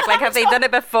that? Like, have they done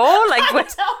it before? Like, I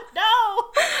don't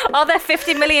know. Are there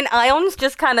 50 million Aions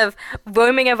just kind of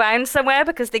roaming around somewhere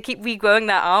because they keep regrowing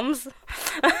their arms?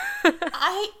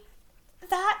 I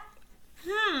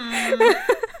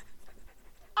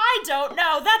don't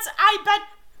know.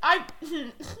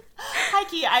 I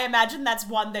Uki-Taki, I imagine that's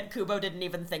one that Kubo didn't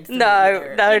even think through No,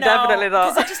 either, definitely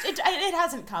not. Because it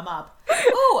hasn't come up.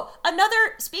 Ooh,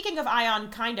 speaking of Ion,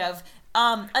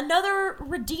 another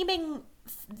redeeming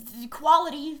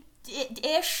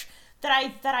quality-ish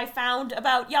that I found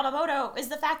about Yamamoto is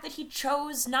the fact that he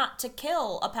chose not to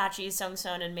kill Apache,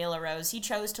 Sung-Sun, and Mila Rose. He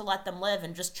chose to let them live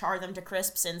and just char them to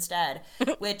crisps instead,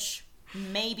 which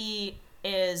maybe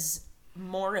is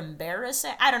more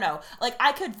embarrassing. I don't know. Like,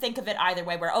 I could think of it either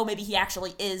way, where, maybe he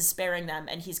actually is sparing them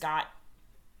and he's got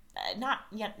not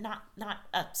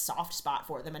a soft spot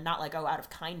for them and not like, out of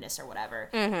kindness or whatever.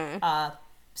 Mm-hmm.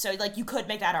 So, like, you could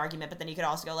make that argument, but then you could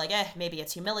also go like, maybe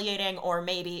it's humiliating, or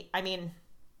maybe,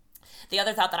 the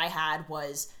other thought that I had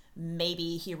was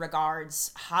maybe he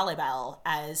regards Halibel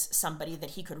as somebody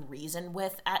that he could reason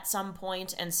with at some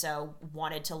point, and so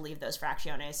wanted to leave those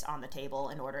fracciones on the table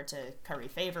in order to curry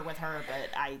favor with her, but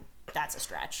that's a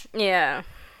stretch. Yeah.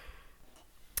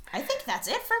 I think that's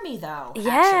it for me, though.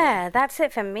 Yeah, actually. That's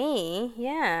it for me.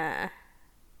 Yeah.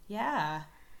 Yeah.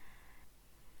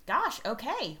 Gosh,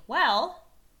 okay. Well,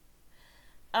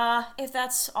 if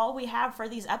that's all we have for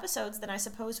these episodes, then I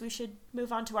suppose we should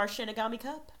move on to our Shinigami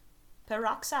Cup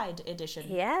Peroxide edition.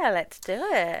 Yeah, let's do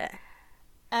it.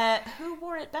 Who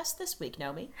wore it best this week,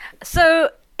 Nomi?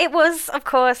 So, it was, of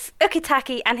course,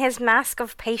 Uki-Taki and his mask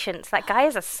of patience. That guy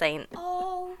is a saint.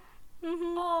 Oh.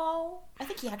 Mm-hmm. Oh. I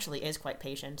think he actually is quite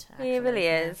patient, actually. He really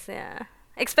is, yeah.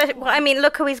 Especially,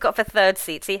 look who he's got for third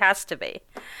seats. He has to be.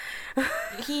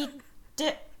 He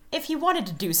did... If he wanted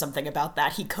to do something about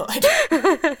that, he could.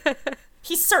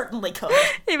 He certainly could.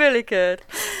 He really could.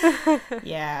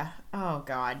 Yeah. Oh,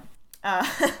 God.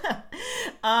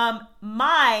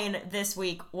 Mine this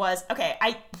week was... Okay,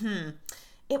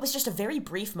 it was just a very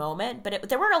brief moment, but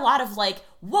there were a lot of like,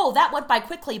 whoa, that went by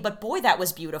quickly, but boy, that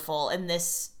was beautiful in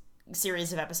this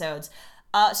series of episodes.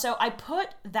 So I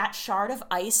put that shard of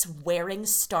ice wearing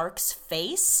Stark's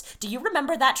face. Do you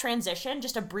remember that transition?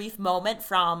 Just a brief moment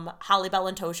from Halibel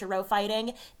and Toshiro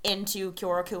fighting into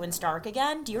Kyoraku and Stark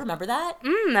again. Do you remember that?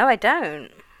 No, I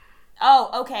don't. Oh,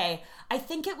 okay. I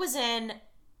think it was in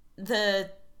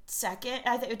the second,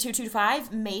 I think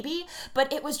 225, maybe,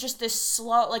 but it was just this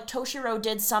slow, like Toshiro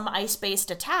did some ice-based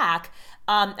attack,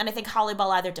 and I think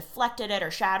Halibel either deflected it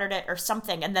or shattered it or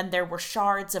something, and then there were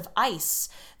shards of ice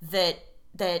that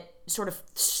sort of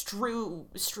strewn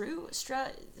is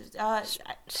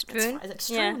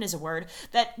a word,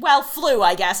 that, flew,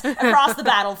 I guess, across the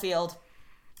battlefield.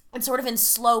 And sort of in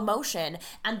slow motion,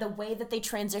 and the way that they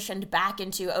transitioned back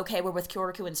into, okay, we're with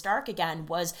Kyoraku and Stark again,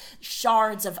 was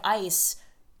shards of ice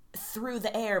through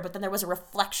the air, but then there was a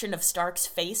reflection of Stark's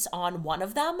face on one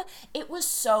of them. It was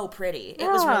so pretty.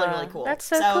 It was really, really cool. That's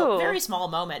so cool. Very small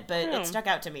moment, but it stuck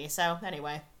out to me. So,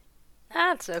 anyway.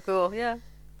 That's so cool, yeah.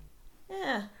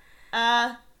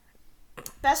 Yeah.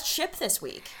 Best ship this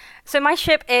week. So my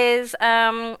ship is,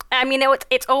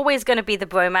 it's always going to be the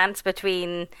bromance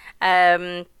between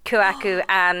Kyoraku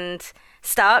and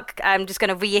Stark. I'm just going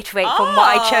to reiterate from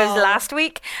what I chose last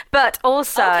week. But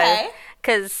also,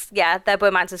 because, their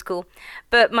bromance is cool.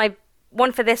 But my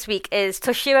one for this week is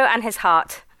Toshiro and his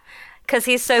heart. Because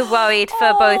he's so worried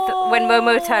for both when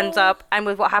Momo turns up and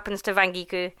with what happens to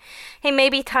Rangiku. He may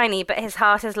be tiny, but his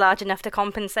heart is large enough to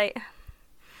compensate.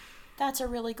 That's a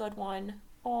really good one.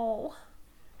 Oh.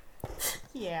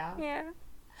 Yeah. Yeah.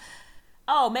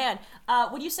 Oh, man.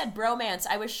 When you said bromance,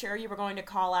 I was sure you were going to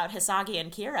call out Hisagi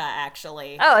and Kira,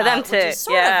 actually. Oh, them too. Which is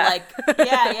sort of like,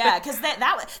 yeah. Because that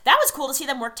was cool to see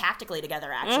them work tactically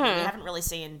together, actually. Mm-hmm. We haven't really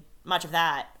seen much of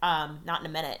that, not in a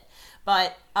minute.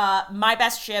 But my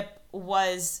best ship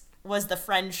was the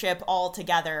friendship all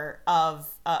together of,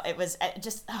 it was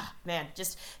just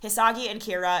Hisagi and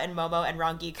Kira and Momo and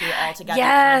Rangiku all together.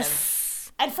 Yes! Kind of.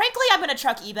 And frankly, I'm going to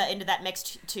chuck Iba into that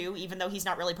mix too, even though he's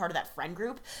not really part of that friend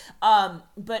group.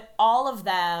 But all of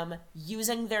them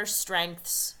using their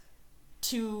strengths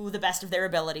to the best of their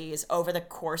abilities over the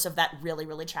course of that really,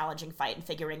 really challenging fight and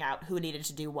figuring out who needed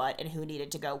to do what and who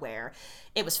needed to go where.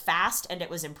 It was fast and it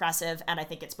was impressive, and I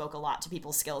think it spoke a lot to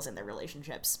people's skills in their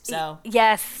relationships. So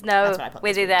yes, no,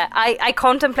 we do that. I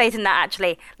contemplated that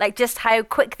actually, like just how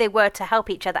quick they were to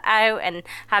help each other out and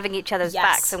having each other's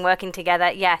backs and working together.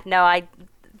 Yeah, no,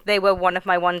 they were one of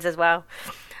my ones as well.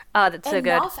 Oh, that's so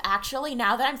good. Actually,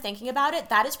 now that I'm thinking about it,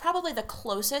 that is probably the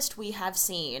closest we have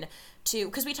seen to,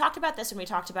 because we talked about this when we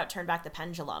talked about Turn Back the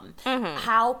Pendulum,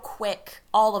 how quick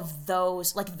all of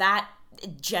those, like that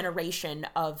generation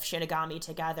of Shinigami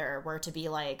together were to be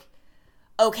like,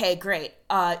 okay, great,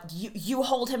 you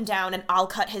hold him down and I'll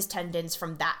cut his tendons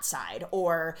from that side,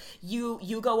 or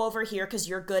you go over here because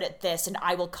you're good at this and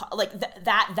I will cut, like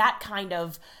that kind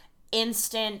of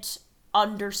instant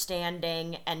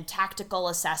understanding and tactical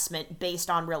assessment based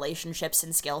on relationships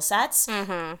and skill sets.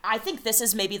 I think this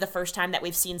is maybe the first time that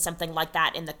we've seen something like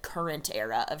that in the current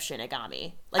era of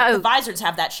Shinigami. Like, the Visors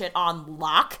have that shit on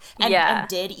lock, and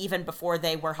did even before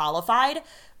they were holified,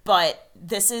 but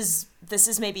this is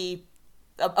maybe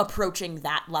approaching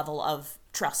that level of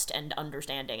trust and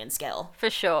understanding and skill. For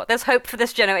sure. There's hope for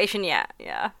this generation,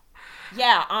 yeah.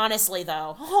 Yeah, honestly,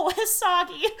 though. Oh,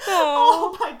 Hisagi.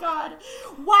 Oh, my God.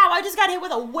 Wow, I just got hit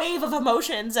with a wave of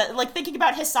emotions. Like, thinking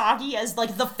about Hisagi as,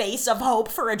 like, the face of hope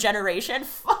for a generation.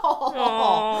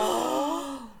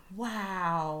 Oh.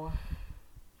 Wow.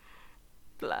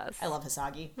 Bless. I love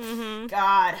Hisagi.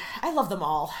 God, I love them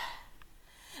all.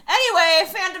 Anyway,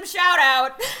 fandom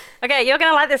shout-out. Okay, you're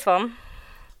going to like this one.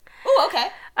 Ooh, okay.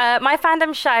 My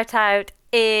fandom shout-out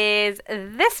is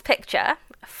this picture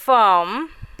from...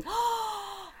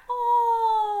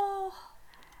 Oh.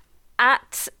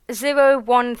 At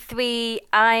 013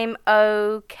 I'm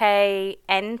OK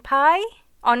Npi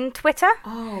on Twitter.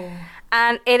 Oh.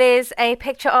 And it is a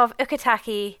picture of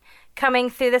Ukitaki coming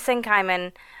through the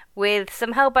Senkaiman with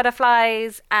some hell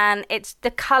butterflies, and it's the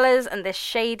colors and the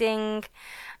shading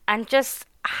and just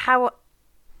how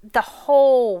the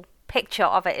whole picture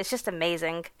of it is just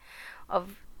amazing.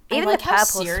 Of even the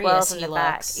purple swirls in the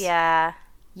back. Yeah.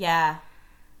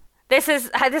 This is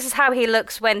how he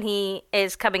looks when he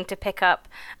is coming to pick up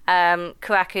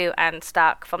Kuraku and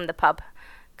Stark from the pub,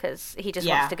 because he just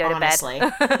wants to go to bed.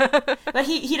 But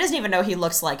he doesn't even know he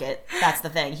looks like it. That's the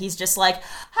thing. He's just like,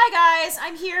 "Hi guys,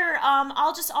 I'm here.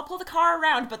 I'll pull the car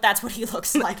around." But that's what he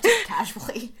looks like, just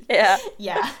casually. Yeah.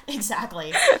 Yeah.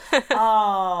 Exactly.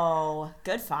 Oh,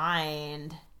 good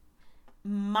find.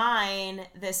 Mine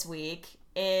this week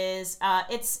is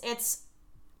it's.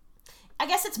 I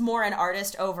guess it's more an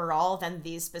artist overall than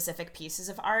these specific pieces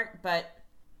of art, but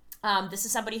this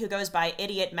is somebody who goes by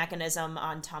Idiot Mechanism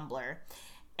on Tumblr,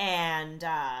 and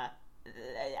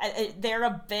they're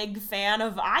a big fan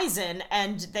of Aizen,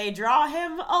 and they draw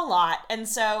him a lot, and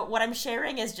so what I'm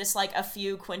sharing is just like a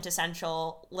few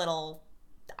quintessential little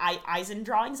Aizen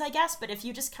drawings, I guess, but if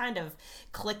you just kind of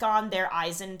click on their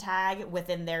Aizen tag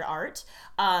within their art,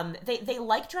 they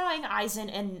like drawing Aizen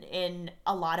in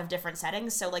a lot of different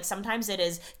settings. So like sometimes it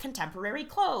is contemporary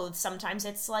clothes, sometimes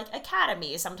it's like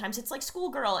academy, sometimes it's like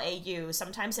schoolgirl AU,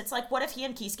 sometimes it's like what if he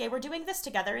and Kisuke were doing this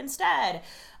together instead,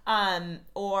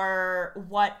 or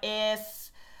what if...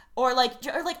 Or like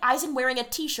Aizen wearing a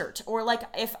t-shirt, or like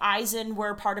if Aizen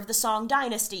were part of the Song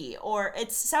Dynasty, or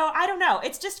it's... So, I don't know,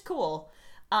 it's just cool.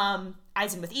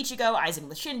 Aizen with Ichigo, Aizen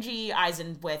with Shinji,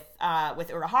 Aizen with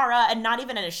Urahara, and not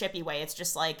even in a shippy way. It's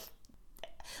just like,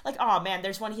 oh man,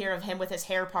 there's one here of him with his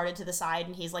hair parted to the side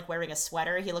and he's like wearing a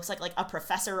sweater. He looks like a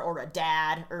professor or a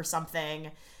dad or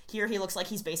something. Here he looks like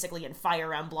he's basically in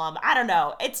Fire Emblem. I don't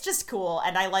know. It's just cool,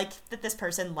 and I like that this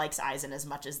person likes Aizen as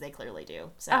much as they clearly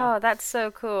do. So. Oh, that's so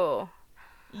cool.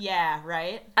 Yeah,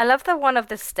 right? I love the one of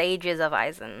the stages of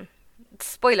Aizen.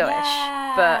 It's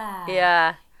spoilerish, but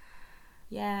yeah.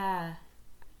 Yeah.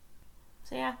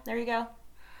 So yeah, there you go.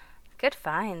 Good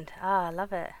find. I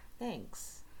love it.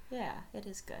 Thanks. Yeah, it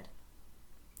is good.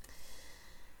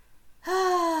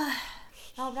 All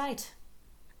right.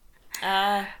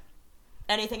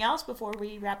 Anything else before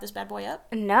we wrap this bad boy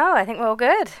up? No, I think we're all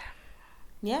good.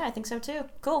 Yeah, I think so too.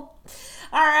 Cool.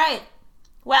 All right.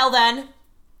 Well then,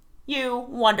 you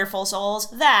wonderful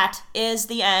souls, that is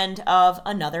the end of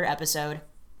another episode.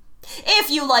 If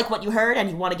you like what you heard and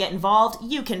you want to get involved,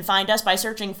 you can find us by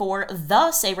searching for The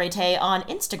Seirete on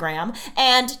Instagram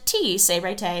and T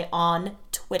Seirete on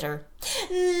Twitter.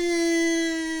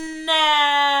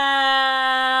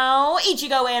 Now,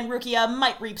 Ichigo and Rukia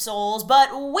might reap souls,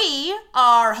 but we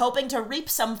are hoping to reap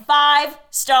some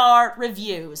 5-star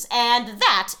reviews, and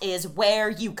that is where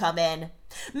you come in.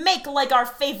 Make like our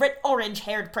favorite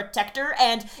orange-haired protector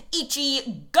and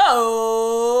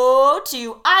go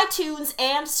to iTunes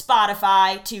and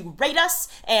Spotify to rate us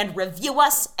and review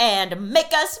us and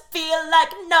make us feel like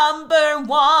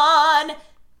 #1.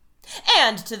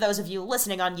 And to those of you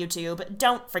listening on YouTube,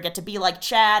 don't forget to be like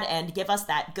Chad and give us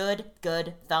that good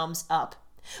thumbs up.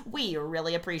 We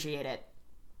really appreciate it.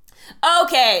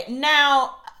 Okay,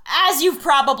 now... As you've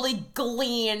probably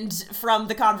gleaned from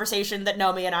the conversation that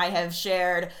Nomi and I have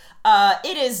shared,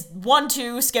 it is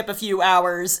 1-2 skip a few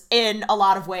hours in a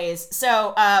lot of ways.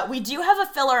 So we do have a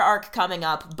filler arc coming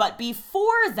up, but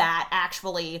before that,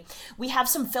 actually, we have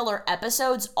some filler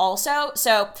episodes also.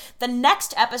 So the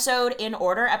next episode in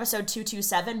order, episode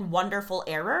 227, Wonderful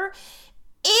Error,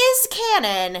 is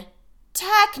canon,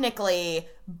 Technically,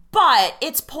 but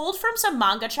it's pulled from some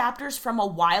manga chapters from a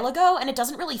while ago, and it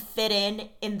doesn't really fit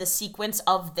in the sequence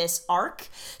of this arc.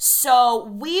 So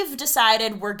we've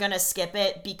decided we're gonna skip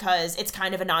it because it's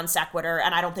kind of a non sequitur,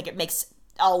 and I don't think it makes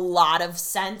a lot of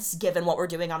sense given what we're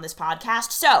doing on this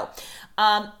podcast. So,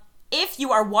 if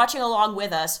you are watching along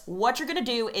with us, what you're going to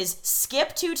do is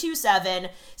skip 227,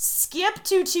 skip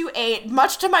 228,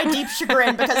 much to my deep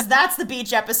chagrin, because that's the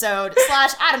beach episode, /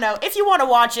 I don't know, if you want to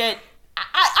watch it,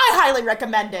 I highly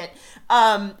recommend it.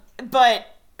 But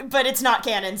it's not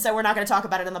canon, so we're not going to talk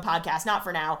about it on the podcast, not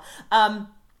for now.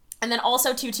 And then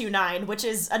also 229, which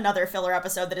is another filler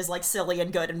episode that is like silly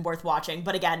and good and worth watching,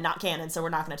 but again, not canon, so we're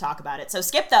not going to talk about it. So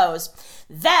skip those.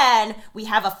 Then we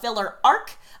have a filler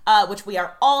arc, which we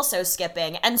are also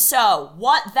skipping. And so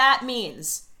what that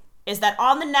means is that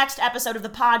on the next episode of the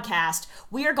podcast,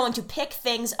 we are going to pick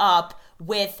things up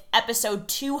with episode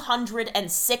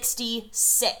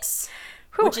 266.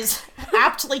 Which is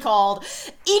aptly called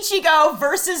Ichigo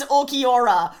versus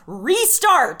Ulquiorra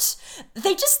Restart.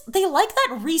 They like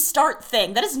that restart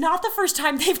thing. That is not the first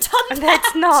time they've done that.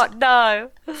 That's not,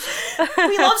 no.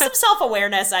 We love some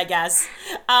self-awareness, I guess.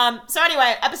 So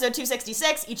anyway, episode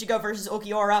 266, Ichigo versus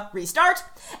Ulquiorra Restart.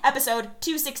 Episode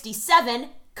 267,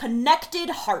 Connected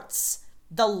Hearts,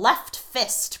 The Left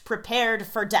Fist Prepared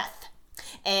for Death.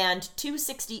 And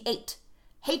 268,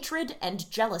 Hatred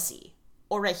and Jealousy,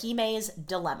 Orihime's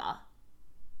Dilemma.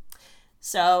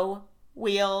 So,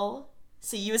 we'll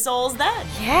see you souls then.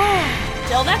 Yeah.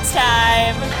 Till next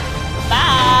time.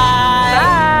 Bye.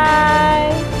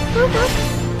 Bye.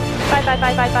 Bye, bye,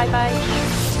 bye, bye, bye, bye.